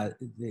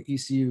 the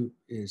ECU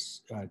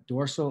is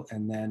dorsal,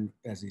 and then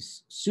as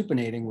he's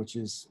supinating, which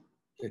is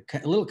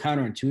a little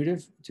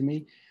counterintuitive to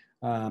me,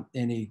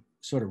 and he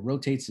sort of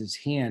rotates his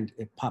hand,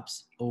 it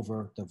pops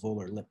over the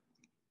volar lip.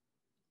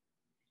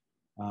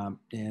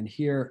 And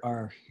here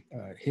are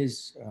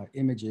his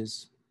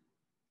images.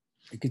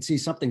 You can see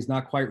something's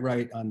not quite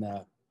right on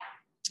the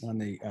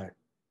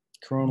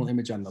coronal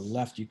image on the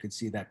left. You could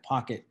see that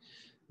pocket,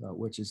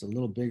 which is a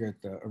little bigger,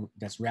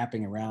 that's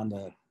wrapping around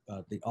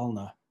the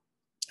ulna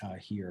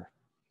here.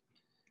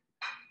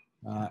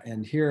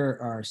 And here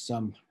are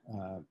some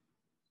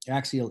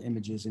axial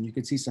images, and you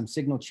can see some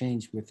signal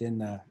change within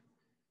the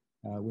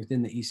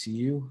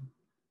ECU.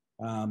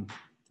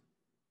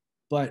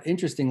 But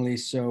interestingly,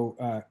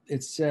 so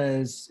it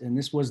says, and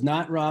this was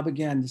not Rob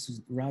again, this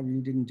is Rob, you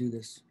didn't do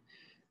this.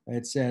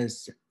 It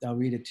says, I'll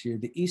read it to you.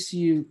 The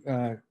ECU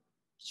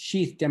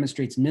sheath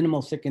demonstrates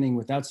minimal thickening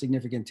without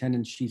significant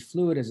tendon sheath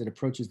fluid as it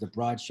approaches the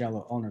broad,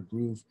 shallow ulnar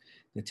groove.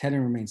 The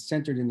tendon remains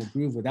centered in the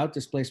groove without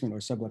displacement or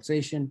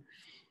subluxation.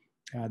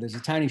 There's a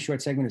tiny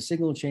short segment of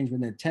signal change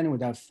within the tendon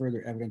without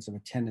further evidence of a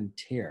tendon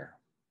tear.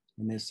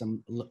 And there's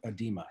some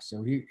edema.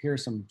 So here are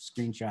some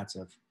screenshots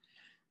of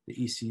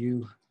the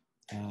ECU.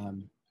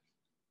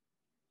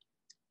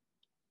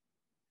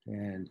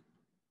 And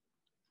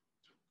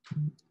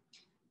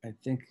I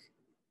think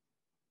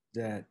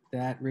that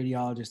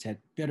radiologist had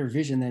better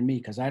vision than me,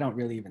 because I don't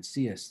really even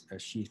see a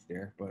sheath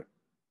there, but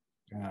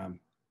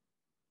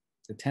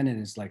the tendon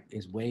is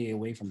way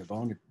away from the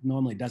bone. It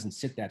normally doesn't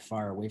sit that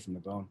far away from the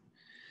bone,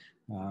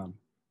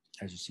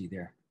 as you see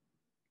there.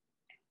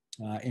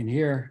 And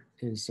here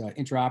is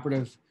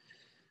intraoperative.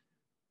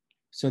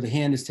 So the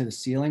hand is to the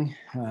ceiling,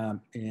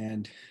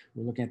 and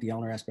we're looking at the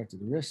ulnar aspect of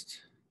the wrist.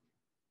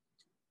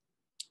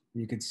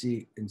 You can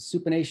see in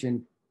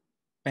supination,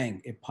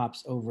 bang, it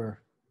pops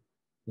over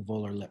the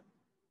volar lip.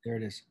 There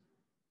it is.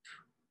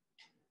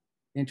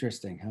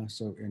 Interesting, huh?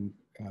 So in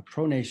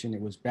pronation,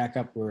 it was back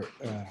up where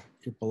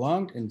it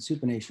belonged. In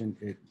supination,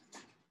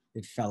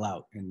 it fell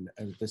out. And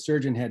the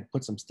surgeon had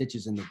put some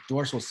stitches in the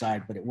dorsal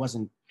side, but it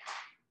wasn't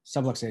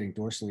subluxating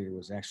dorsally, it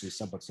was actually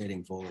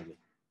subluxating volarly.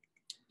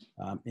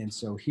 And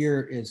so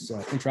here is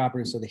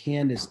intraoperative. So the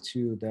hand is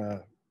to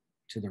the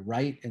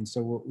right. And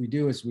so what we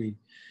do is we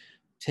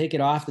take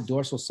it off the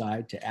dorsal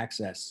side to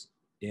access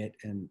it.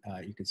 And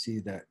you can see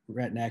the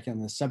retinaculum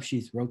and the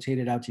subsheath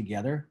rotated out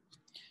together.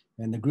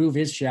 And the groove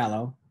is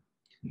shallow.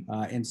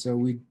 And so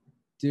we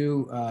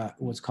do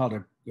what's called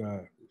a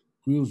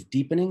groove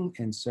deepening.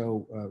 And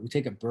so we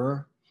take a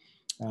burr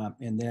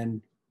and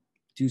then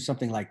do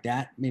something like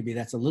that. Maybe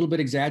that's a little bit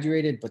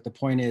exaggerated, but the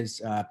point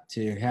is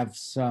to have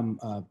some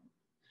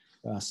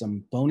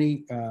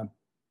bony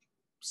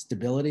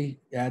stability,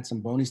 add some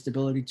bony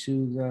stability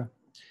to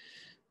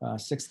the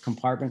sixth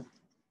compartment.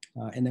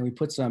 And then we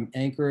put some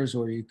anchors,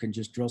 or you can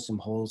just drill some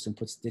holes and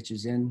put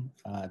stitches in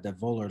the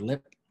volar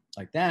lip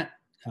like that.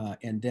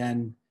 And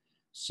then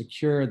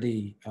secure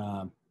the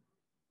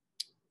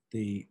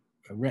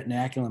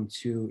retinaculum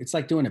to, it's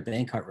like doing a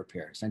Bankart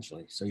repair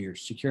essentially. So you're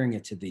securing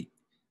it to the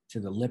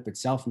lip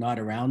itself, not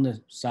around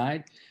the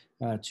side,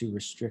 to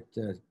restrict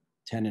the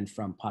tendon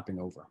from popping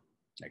over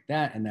like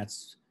that. And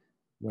that's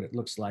what it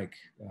looks like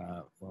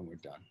when we're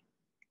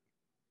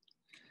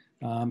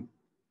done.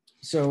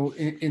 So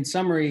in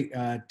summary,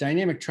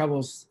 dynamic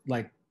troubles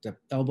like the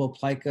elbow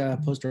plica,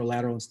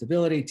 posterolateral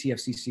instability,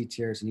 TFCC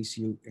tears, and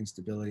ECU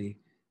instability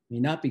may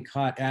not be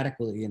caught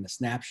adequately in the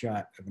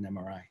snapshot of an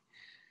MRI.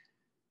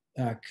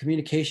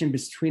 Communication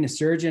between a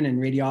surgeon and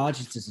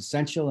radiologist is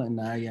essential,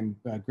 and I am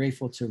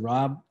grateful to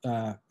Rob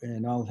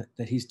and all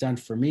that he's done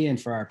for me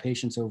and for our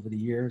patients over the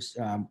years.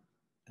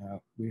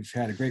 We've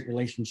had a great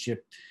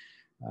relationship,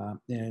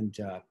 and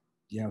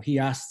you know, he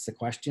asks the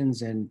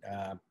questions, and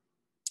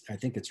I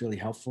think it's really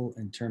helpful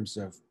in terms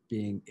of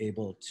being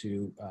able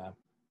to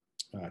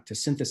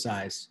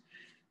synthesize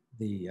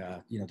the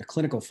you know, the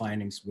clinical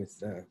findings with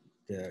the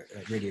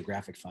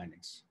radiographic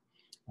findings.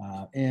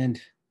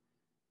 And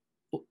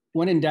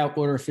when in doubt,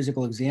 order a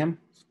physical exam.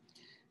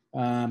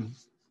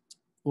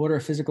 Order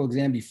a physical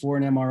exam before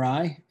an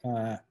MRI.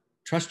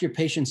 Trust your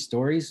patient's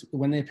stories.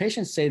 When the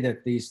patients say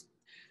that these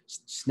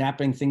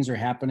snapping things are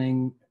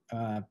happening,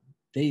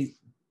 they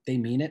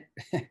mean it.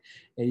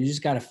 And you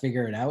just got to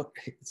figure it out.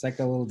 It's like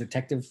a little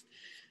detective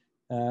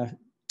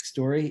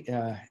story,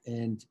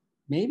 and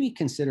maybe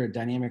consider a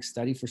dynamic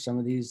study for some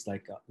of these,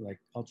 like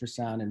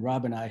ultrasound. And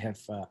Rob and I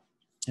have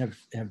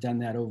done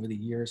that over the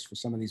years for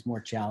some of these more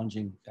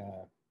challenging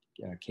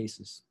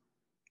cases.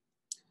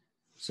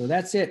 So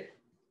that's it.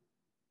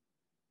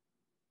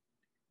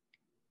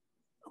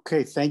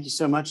 Okay, thank you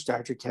so much,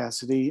 Dr.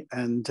 Cassidy.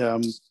 And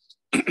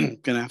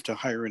gonna have to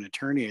hire an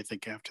attorney, I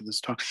think, after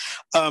this talk.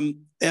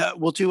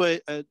 We'll do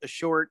a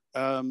short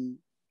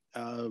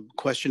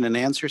question and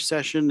answer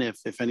session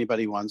if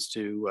anybody wants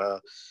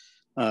to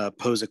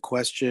pose a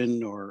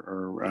question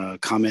or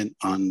comment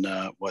on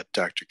what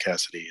Dr.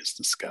 Cassidy has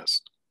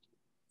discussed.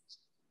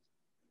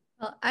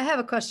 Well, I have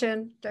a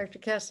question, Dr.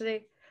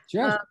 Cassidy.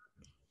 Sure.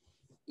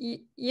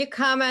 You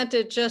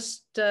commented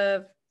just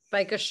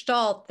by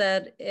gestalt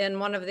that in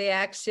one of the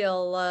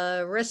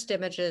axial wrist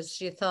images,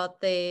 you thought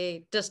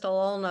the distal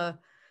ulna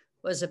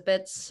was a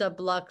bit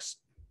subluxed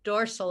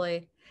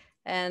dorsally.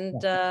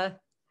 And,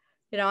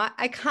 you know,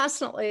 I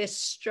constantly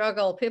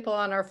struggle. People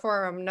on our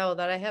forum know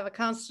that I have a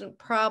constant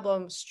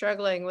problem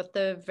struggling with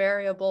the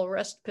variable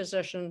wrist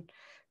position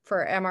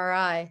for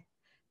MRI.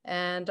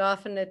 And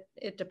often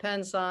it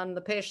depends on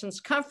the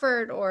patient's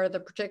comfort or the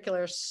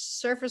particular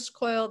surface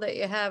coil that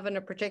you have in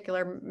a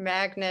particular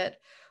magnet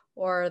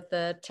or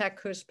the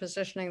tech who's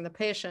positioning the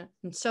patient.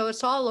 And so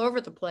it's all over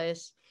the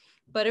place.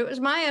 But it was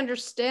my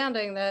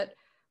understanding that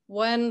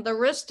when the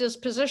wrist is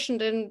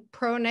positioned in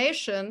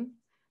pronation,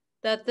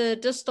 that the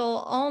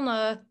distal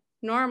ulna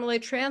normally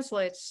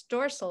translates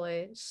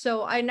dorsally.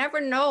 So I never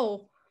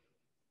know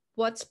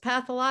what's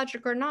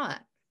pathologic or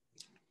not.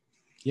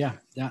 Yeah,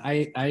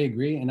 I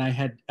agree. And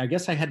I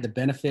guess I had the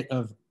benefit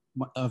of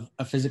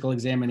a physical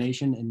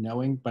examination and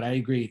knowing, but I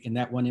agree in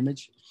that one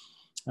image,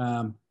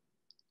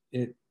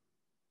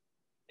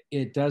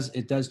 it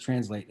does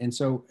translate. And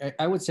so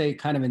I would say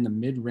kind of in the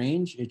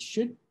mid-range,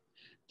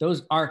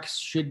 those arcs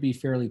should be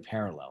fairly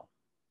parallel.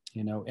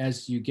 You know,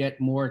 as you get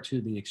more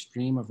to the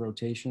extreme of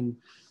rotation,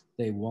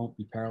 they won't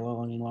be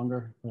parallel any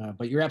longer.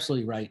 But you're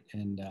absolutely right.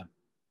 And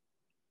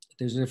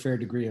there's a fair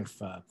degree of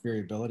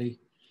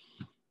variability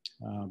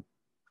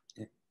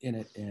in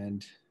it,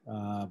 and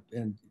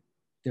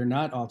they're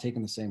not all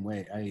taken the same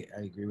way. I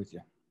agree with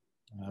you.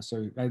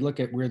 So I look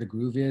at where the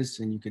groove is,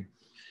 and you could,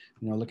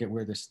 you know, look at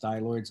where the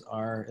styloids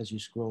are as you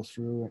scroll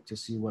through it to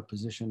see what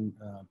position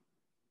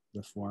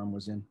the forearm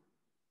was in.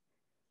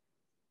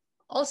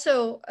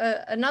 Also,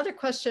 another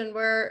question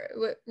where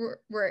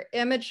we're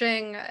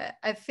imaging,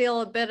 I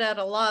feel a bit at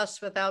a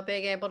loss without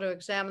being able to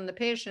examine the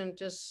patient.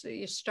 Just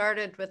you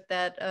started with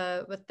that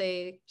with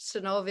the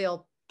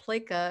synovial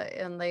plica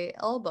in the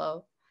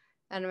elbow.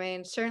 And I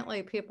mean,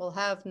 certainly people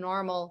have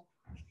normal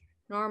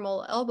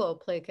elbow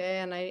plica,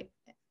 and I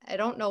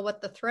don't know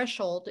what the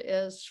threshold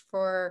is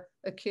for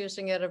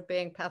accusing it of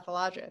being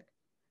pathologic.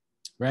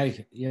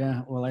 Right.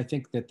 Yeah. Well, I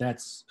think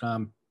that's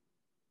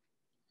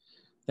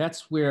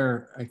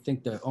where I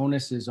think the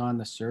onus is on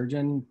the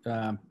surgeon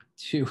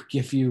to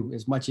give you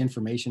as much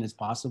information as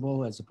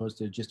possible, as opposed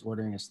to just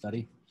ordering a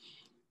study.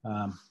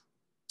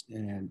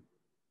 And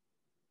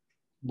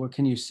what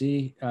can you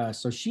see?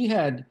 So she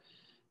had,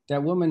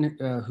 that woman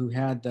who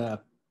had the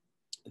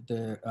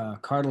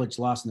cartilage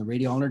loss in the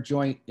radial ulnar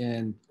joint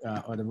and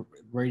or the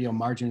radial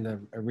margin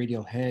of the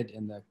radial head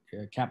and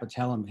the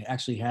capitellum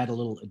actually had a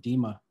little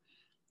edema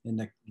in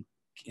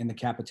the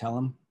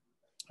capitellum,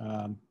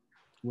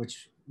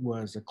 which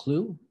was a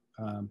clue.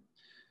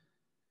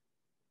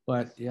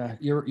 But yeah,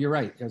 you're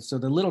right. So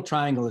the little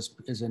triangle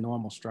is a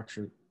normal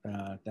structure.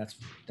 That's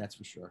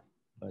for sure.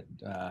 But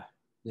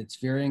it's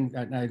varying.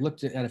 And I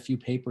looked at a few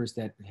papers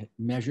that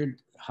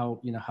measured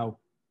how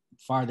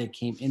far they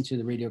came into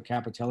the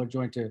radiocapitellar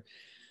joint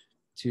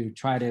to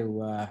try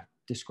to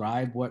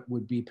describe what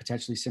would be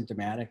potentially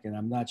symptomatic. And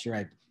I'm not sure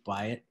I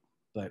buy it,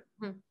 but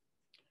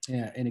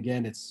yeah. And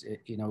again, it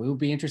would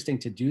be interesting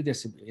to do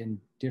this in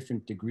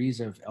different degrees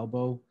of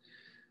elbow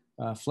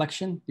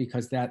flexion,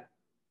 because that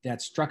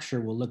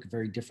structure will look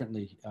very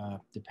differently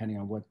depending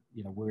on what,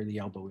 where the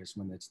elbow is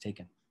when it's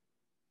taken.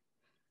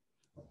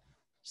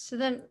 So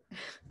then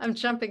I'm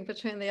jumping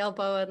between the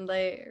elbow and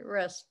the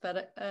wrist,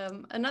 but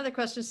another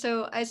question.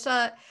 So I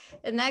saw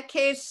in that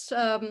case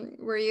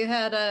where you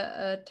had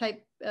a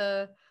type,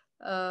 a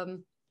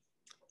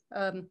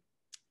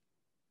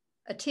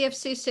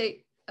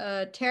TFC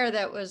tear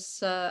that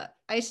was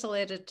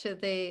isolated to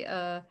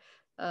the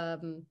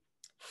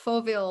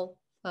foveal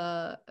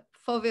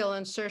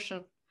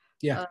insertion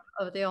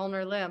of the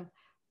ulnar limb.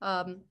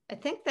 I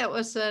think that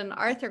was an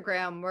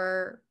arthrogram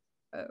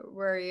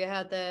where you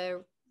had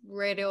the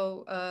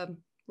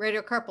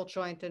radiocarpal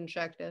joint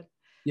injected.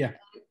 Yeah.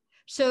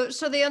 So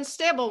the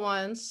unstable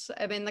ones,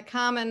 I mean, the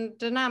common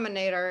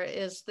denominator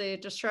is the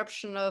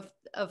disruption of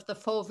the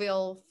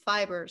foveal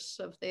fibers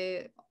of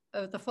the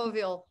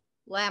foveal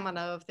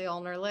lamina of the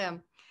ulnar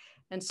limb.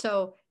 And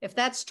so if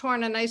that's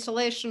torn in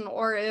isolation,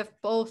 or if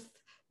both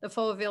the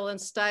foveal and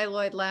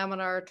styloid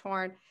lamina are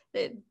torn,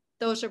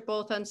 those are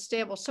both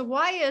unstable. So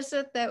why is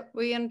it that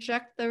we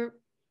inject the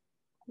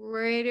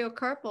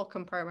radiocarpal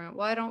compartment?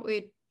 Why don't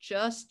we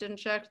just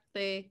inject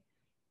the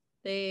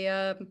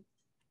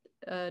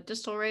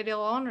distal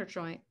radial ulnar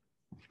joint?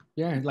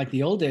 Yeah, like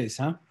the old days,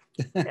 huh?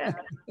 Yeah.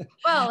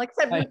 Well,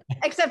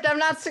 except I'm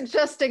not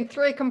suggesting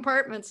 3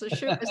 compartments to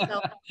shoot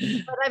myself.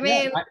 But I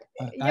mean,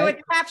 you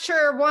would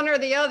capture one or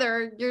the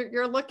other.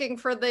 You're looking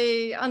for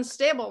the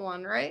unstable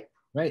one, right?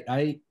 Right.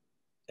 I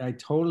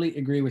totally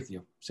agree with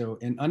you. So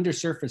an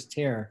undersurface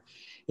tear,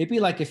 it'd be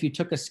like if you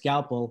took a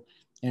scalpel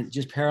and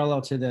just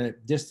parallel to the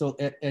distal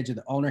edge of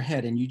the ulnar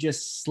head, and you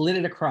just slid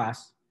it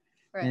across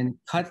and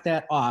cut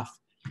that off.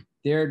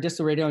 Their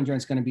distal radial ulnar joint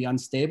is going to be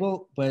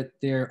unstable, but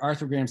their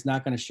arthrogram's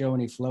not going to show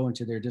any flow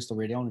into their distal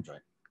radial ulnar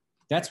joint.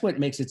 That's what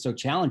makes it so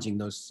challenging.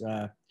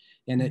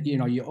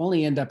 You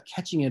only end up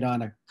catching it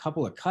on a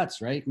couple of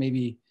cuts, right?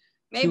 Maybe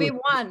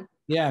one.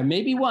 Yeah,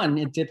 maybe one.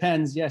 It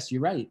depends. Yes,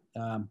 you're right.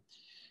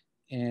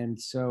 And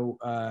so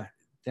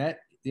that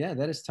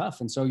is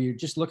tough. And so you're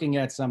just looking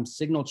at some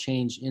signal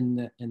change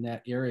in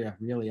that area,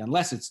 really,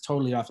 unless it's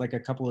totally off. Like a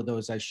couple of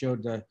those I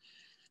showed the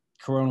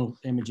coronal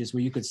images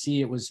where you could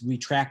see it was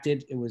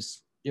retracted. It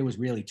was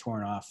really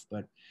torn off,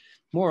 but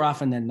more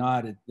often than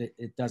not,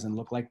 it doesn't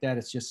look like that.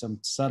 It's just some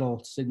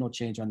subtle signal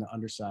change on the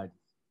underside,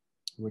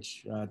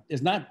 which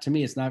is not, to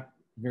me, it's not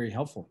very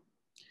helpful.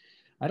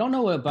 I don't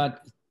know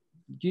about,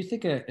 do you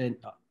think an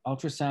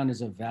ultrasound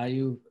is of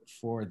value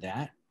for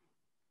that?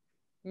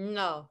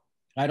 No.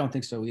 I don't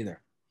think so either.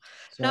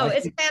 So no,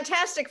 it's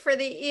fantastic for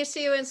the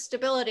ECU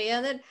instability.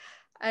 And then,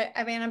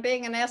 I mean, I'm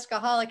being an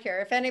askaholic here.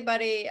 If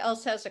anybody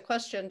else has a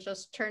question,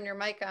 just turn your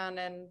mic on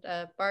and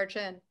barge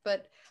in.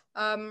 But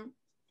I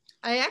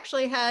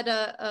actually had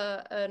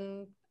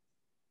an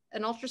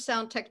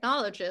ultrasound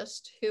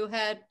technologist who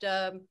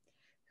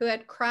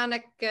had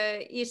chronic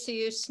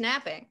ECU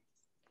snapping.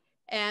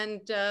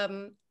 And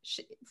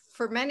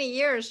for many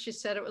years, she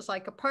said it was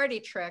like a party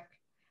trick.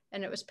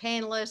 And it was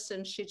painless,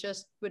 and she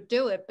just would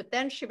do it. But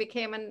then she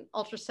became an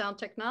ultrasound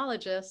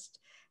technologist.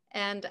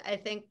 And I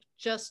think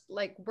just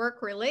like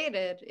work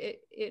related,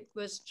 it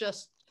was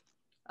just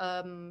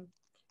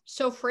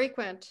so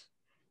frequent,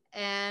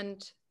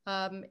 and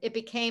it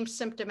became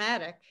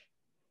symptomatic.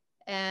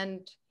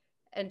 And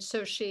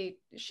so she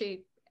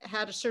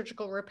had a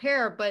surgical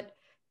repair, but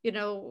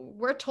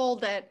we're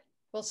told that,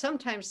 well,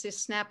 sometimes these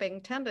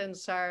snapping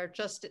tendons are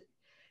just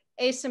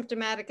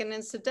asymptomatic and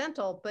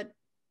incidental, but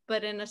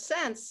in a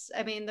sense,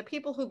 I mean, the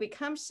people who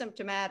become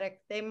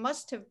symptomatic, they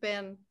must have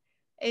been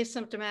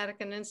asymptomatic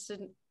and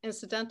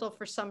incidental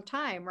for some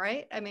time,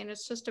 right? I mean,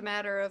 it's just a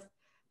matter of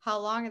how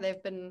long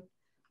they've been,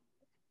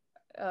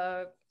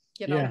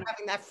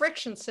 having that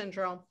friction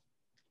syndrome.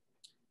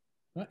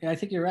 Well, I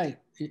think you're right.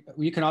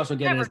 You can also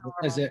get it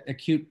as an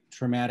acute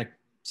traumatic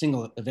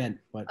single event,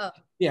 but I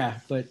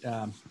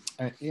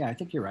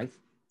think you're right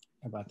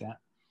about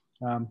that.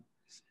 What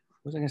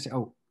was I going to say?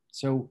 Oh.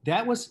 So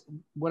that was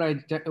what I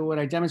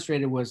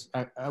demonstrated was,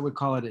 I would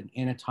call it an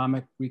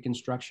anatomic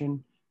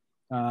reconstruction.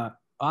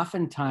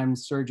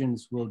 Oftentimes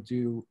surgeons will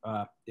do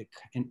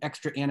an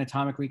extra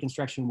anatomic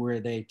reconstruction where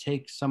they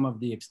take some of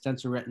the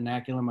extensor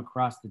retinaculum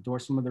across the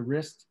dorsum of the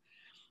wrist,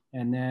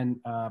 and then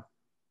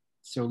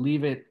so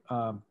leave it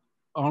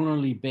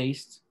ulnarly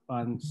based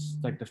on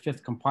like the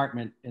fifth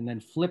compartment, and then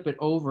flip it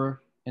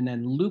over and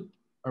then loop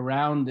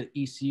around the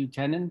ECU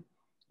tendon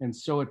and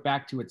sew it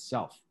back to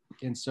itself.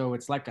 And so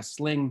it's like a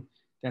sling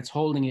that's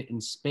holding it in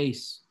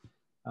space.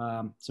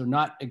 So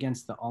not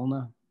against the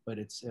ulna, but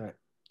it's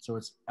so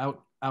it's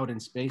out in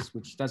space,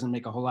 which doesn't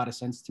make a whole lot of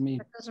sense to me.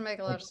 That doesn't make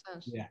a lot of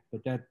sense. Yeah,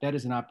 but that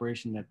is an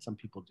operation that some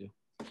people do.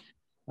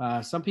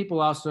 Some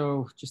people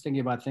also, just thinking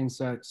about things,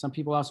 some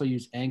people also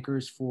use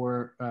anchors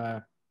for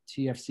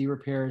TFC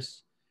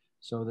repairs,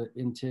 so that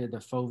into the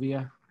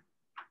fovea,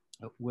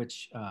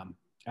 which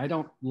I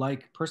don't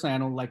like, personally, I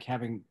don't like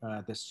having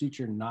the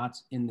suture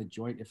knots in the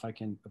joint if I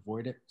can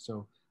avoid it.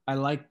 So I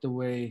like the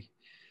way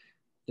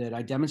that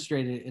I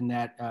demonstrated in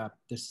that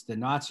the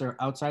knots are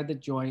outside the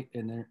joint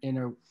and they're in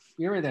an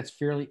area that's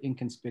fairly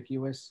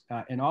inconspicuous.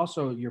 And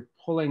also you're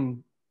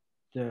pulling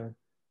the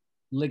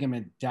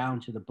ligament down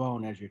to the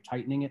bone as you're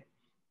tightening it,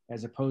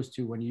 as opposed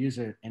to when you use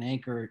an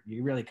anchor,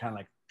 you're really kind of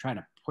like trying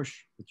to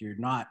push with your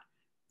knot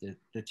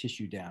the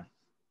tissue down.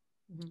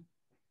 Mm-hmm.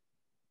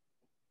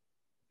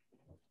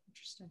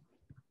 Interesting.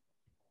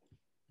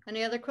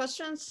 Any other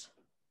questions?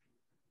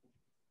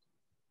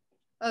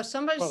 Oh,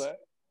 somebody's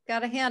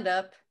got a hand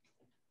up.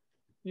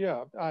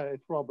 Yeah,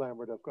 it's Rob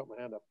Lambert. I've got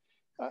my hand up.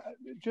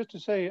 Just to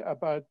say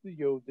about the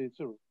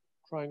sort of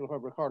triangular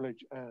fiber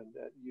cartilage and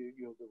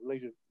the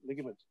related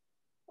ligaments,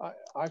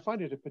 I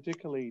find it a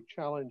particularly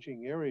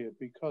challenging area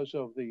because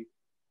of the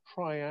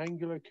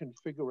triangular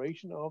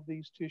configuration of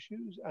these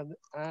tissues and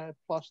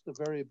plus the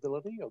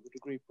variability of the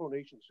degree of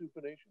pronation,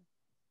 supination,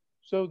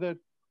 so that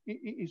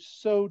it's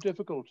so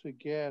difficult to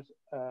get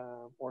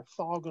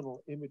orthogonal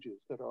images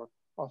that are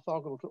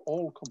orthogonal to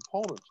all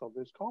components of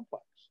this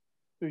complex.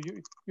 So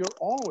you're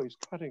always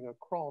cutting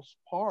across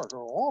part or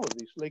all of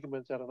these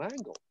ligaments at an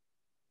angle.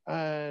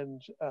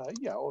 And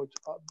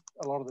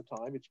a lot of the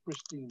time it's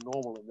pristine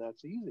normal and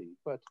that's easy.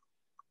 But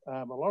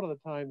a lot of the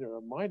time there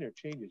are minor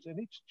changes, and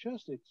it's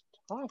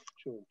tough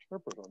to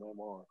interpret on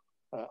MR,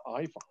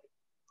 I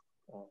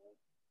find,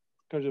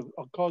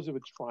 because of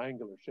its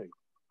triangular shape.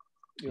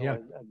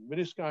 And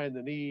menisci in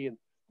the knee, and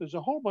there's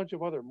a whole bunch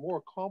of other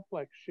more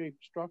complex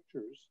shaped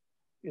structures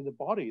in the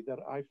body that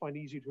I find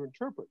easy to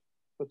interpret.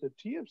 But the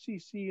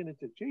TFCC and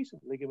its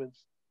adjacent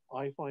ligaments,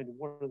 I find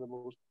one of the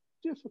most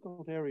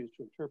difficult areas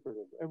to interpret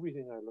of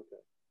everything I look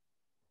at.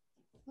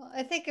 Well,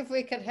 I think if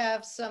we could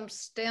have some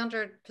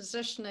standard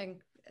positioning,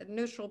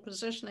 neutral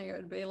positioning, it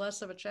would be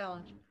less of a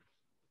challenge.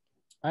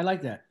 I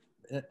like that.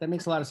 That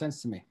makes a lot of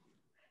sense to me.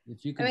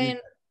 If you could, I mean,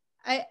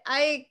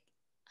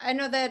 I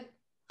know that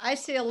I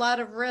see a lot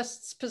of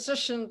wrists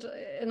positioned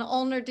in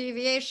ulnar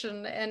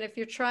deviation, and if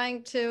you're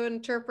trying to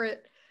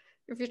interpret,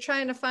 if you're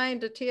trying to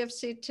find a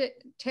TFC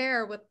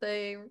tear with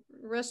the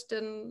wrist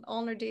in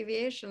ulnar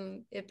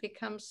deviation, it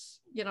becomes,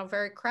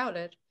 very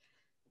crowded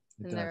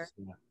in there.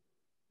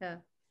 Yeah.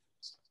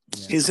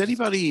 Is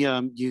anybody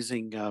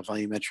using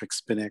volumetric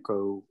spin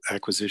echo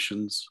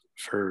acquisitions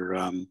for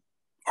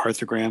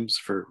arthrograms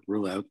for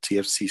rule out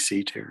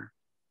TFCC tear?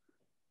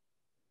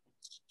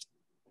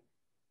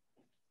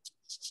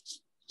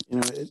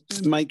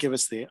 It might give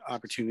us the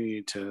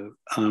opportunity to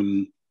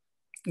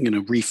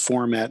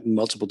reformat in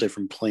multiple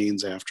different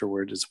planes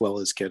afterward, as well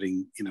as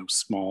getting,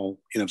 small,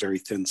 very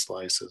thin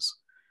slices.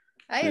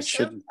 I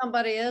assume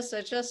somebody is.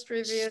 I just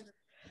reviewed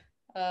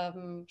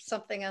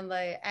something on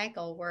the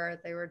ankle where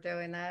they were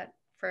doing that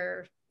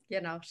for,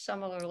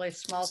 similarly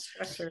small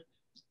structure.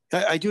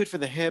 I do it for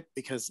the hip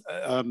because,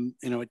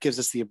 it gives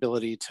us the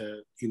ability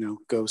to,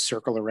 go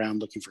circle around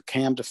looking for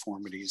cam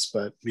deformities,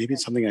 but maybe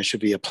it's something I should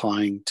be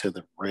applying to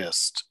the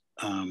wrist.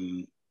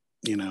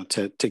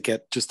 To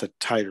get just a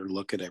tighter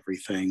look at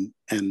everything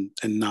and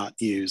not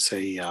use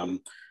a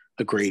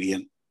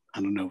gradient.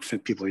 I don't know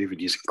if people are even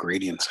using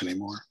gradients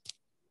anymore.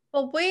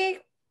 Well, we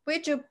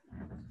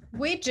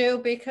do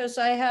because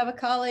I have a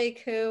colleague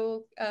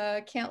who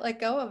can't let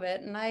go of it,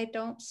 and I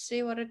don't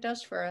see what it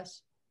does for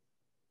us.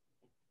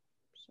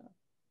 So.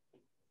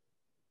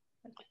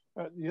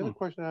 The other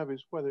question I have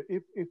is whether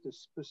if the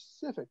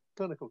specific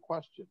clinical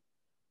question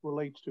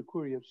relates to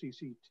query of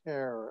CC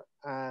tear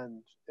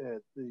and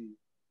the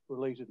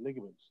related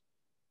ligaments,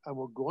 and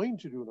we're going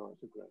to do an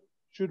arthrogram,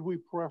 should we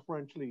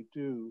preferentially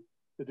do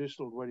the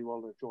distal radial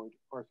ulnar joint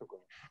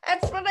arthrogram?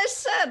 That's what I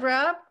said,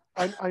 Rob.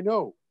 I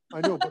know,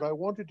 but I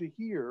wanted to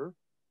hear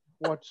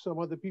what some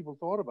other people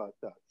thought about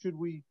that. Should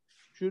we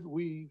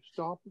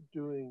stop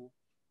doing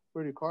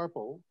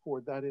radiocarpal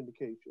for that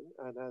indication,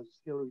 and as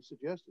Hillary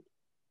suggested,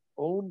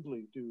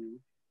 only do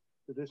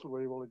the distal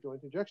radial ulnar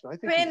joint injection? I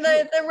think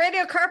the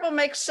radiocarpal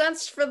makes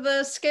sense for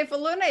the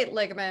scapholunate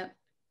ligament.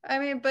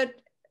 But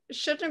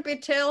shouldn't it be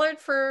tailored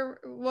for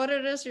what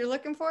it is you're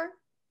looking for?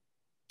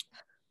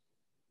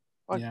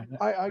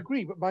 I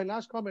agree, but my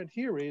last comment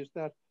here is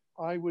that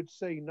I would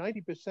say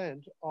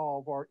 90%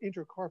 of our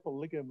intercarpal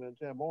ligament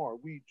MR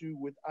we do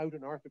without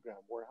an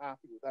arthrogram. We're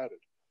happy without it.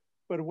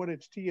 But when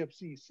it's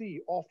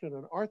TFCC, often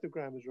an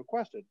arthrogram is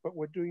requested, but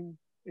we're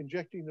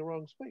injecting the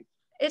wrong space.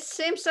 It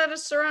seems that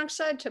it's the wrong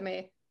side to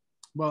me.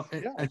 Well,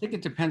 I think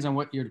it depends on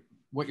what you're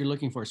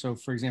looking for. So,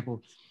 for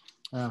example,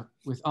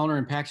 with ulnar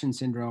impaction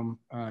syndrome,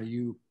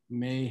 you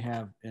may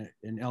have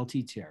an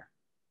LT tear,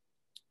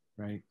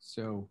 right?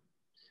 So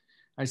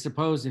I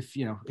suppose if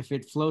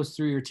it flows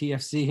through your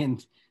TFC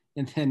and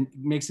then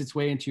makes its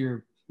way into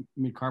your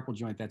mid-carpal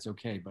joint, that's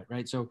okay. But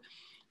right, so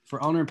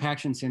for ulnar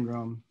impaction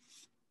syndrome,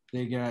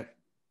 they get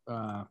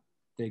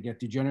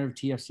degenerative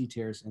TFC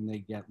tears and they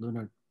get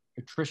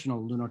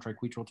attritional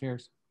lunotriquetral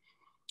tears.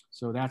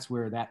 So that's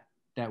where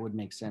that would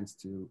make sense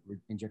to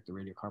inject the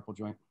radiocarpal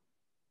joint.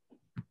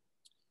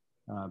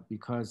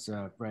 Because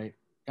right,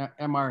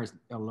 MR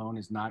alone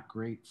is not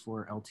great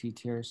for LT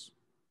tears.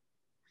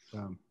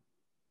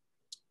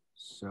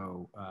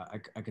 So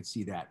I could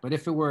see that. But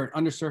if it were an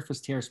undersurface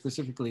tear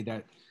specifically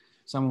that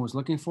someone was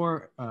looking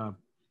for, a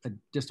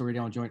distal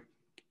radial joint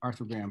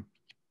arthrogram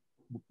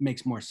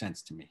makes more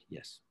sense to me,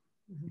 yes.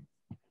 Mm-hmm.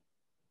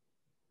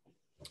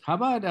 How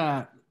about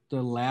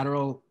the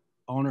lateral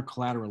ulnar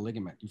collateral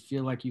ligament? Do you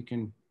feel like you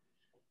can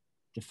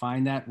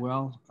define that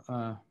well?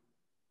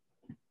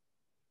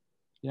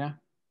 Yeah?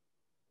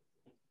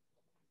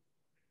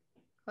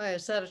 Why,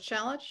 is that a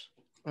challenge?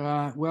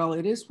 Well,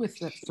 it is with,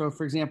 so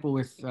for example,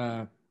 with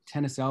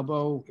tennis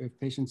elbow, if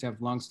patients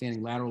have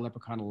longstanding lateral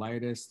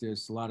epicondylitis,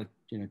 there's a lot of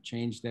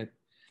change that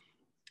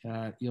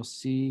you'll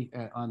see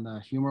on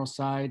the humeral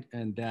side,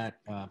 and that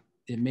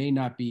it may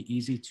not be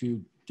easy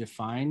to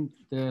define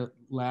the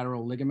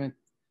lateral ligament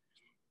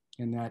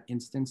in that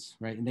instance,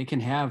 right? And they can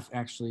have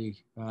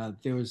actually,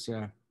 there was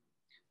a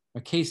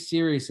case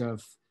series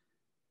of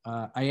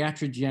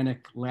iatrogenic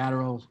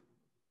lateral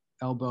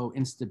elbow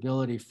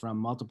instability from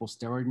multiple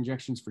steroid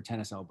injections for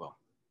tennis elbow.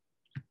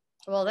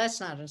 Well, that's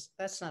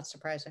not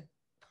surprising.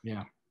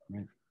 Yeah,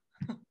 right.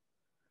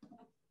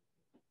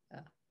 Yeah.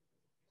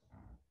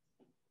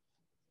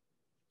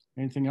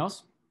 Anything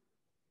else?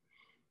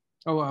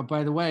 Oh,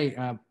 by the way,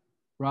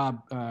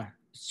 Rob,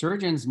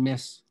 surgeons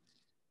miss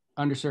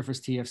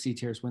undersurface TFC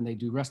tears when they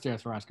do rest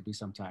arthroscopy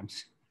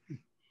sometimes.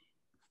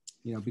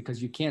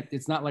 Because you can't,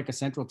 it's not like a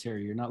central tear.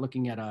 You're not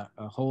looking at a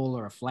hole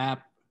or a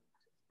flap.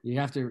 You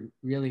have to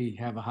really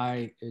have a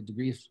high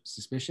degree of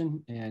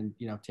suspicion and,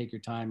 take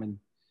your time and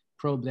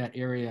probe that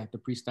area at the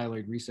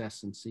prestyloid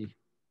recess and see.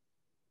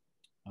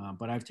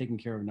 But I've taken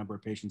care of a number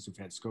of patients who've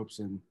had scopes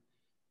and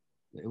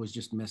it was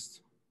just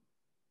missed.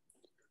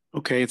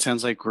 Okay, it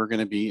sounds like we're going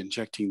to be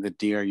injecting the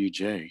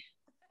DRUJ.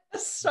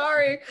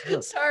 Sorry,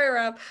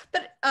 Rob.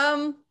 But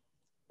how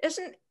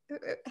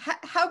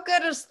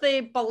good is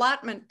the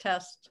ballottement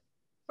test?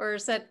 Or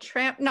is that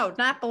no,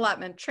 not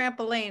ballotment,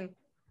 trampoline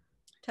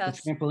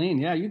test? The trampoline,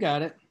 yeah, you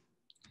got it.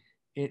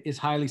 It is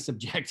highly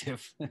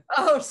subjective.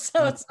 Oh,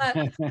 so it's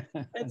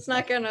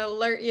not going to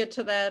alert you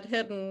to that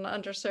hidden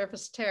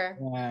undersurface tear.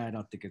 I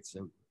don't think it's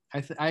so.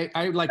 I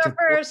would like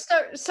to.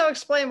 So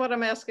explain what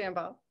I'm asking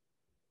about.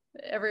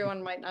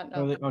 Everyone might not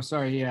know.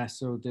 Sorry. Yeah.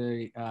 So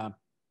the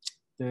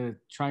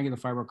triangular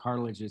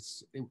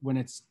fibrocartilage, when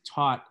it's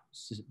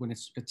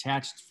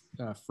attached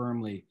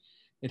firmly,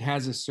 it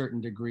has a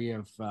certain degree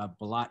of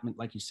ballotment.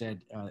 Like you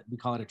said, we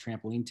call it a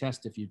trampoline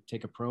test if you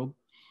take a probe.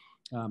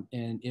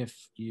 And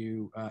if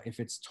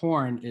it's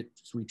torn,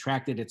 it's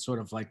retracted. It's sort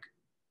of like,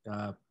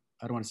 I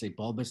don't want to say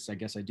bulbous, I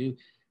guess I do,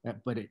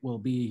 but it'll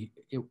be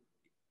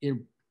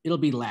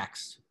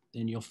lax,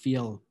 and you'll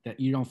feel that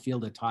you don't feel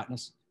the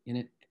tautness in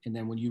it. And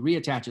then when you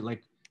reattach it,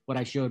 like what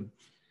I showed,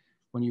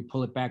 when you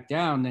pull it back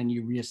down, then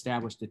you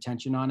reestablish the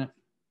tension on it.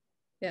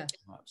 Yeah.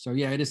 So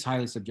yeah, it is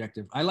highly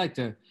subjective. I like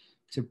to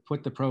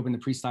put the probe in the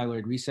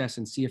prestyloid recess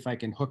and see if I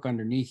can hook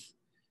underneath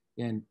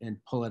and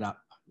pull it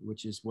up,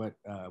 which is what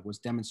was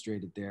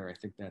demonstrated there. I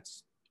think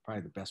that's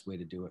probably the best way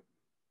to do it.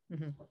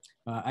 Mm-hmm.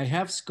 I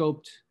have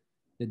scoped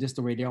the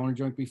distal radial ulnar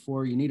joint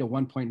before. You need a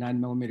 1.9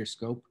 millimeter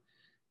scope,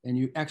 and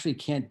you actually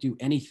can't do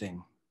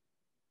anything.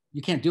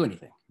 You can't do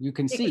anything. You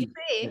can see,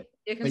 but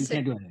you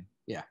can't do anything.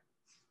 Yeah.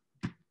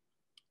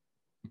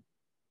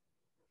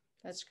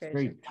 That's crazy.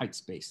 Very tight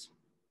space.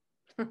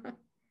 And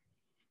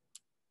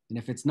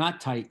if it's not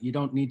tight, you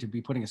don't need to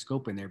be putting a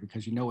scope in there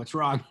because you know what's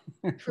wrong.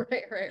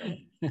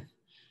 Right.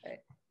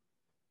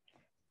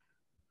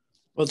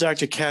 Well,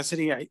 Dr.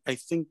 Cassidy, I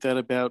think that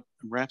about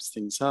wraps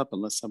things up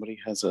unless somebody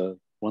has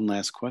one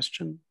last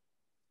question.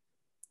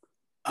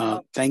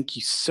 Thank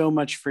you so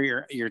much for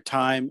your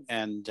time.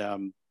 And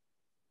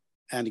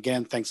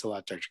again, thanks a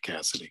lot, Dr.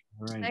 Cassidy.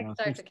 All right. Thanks,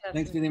 Dr. Cassidy.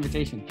 Thanks for the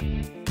invitation.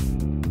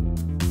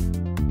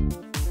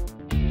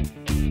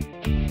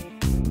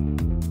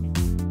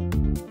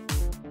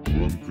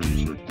 One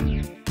thing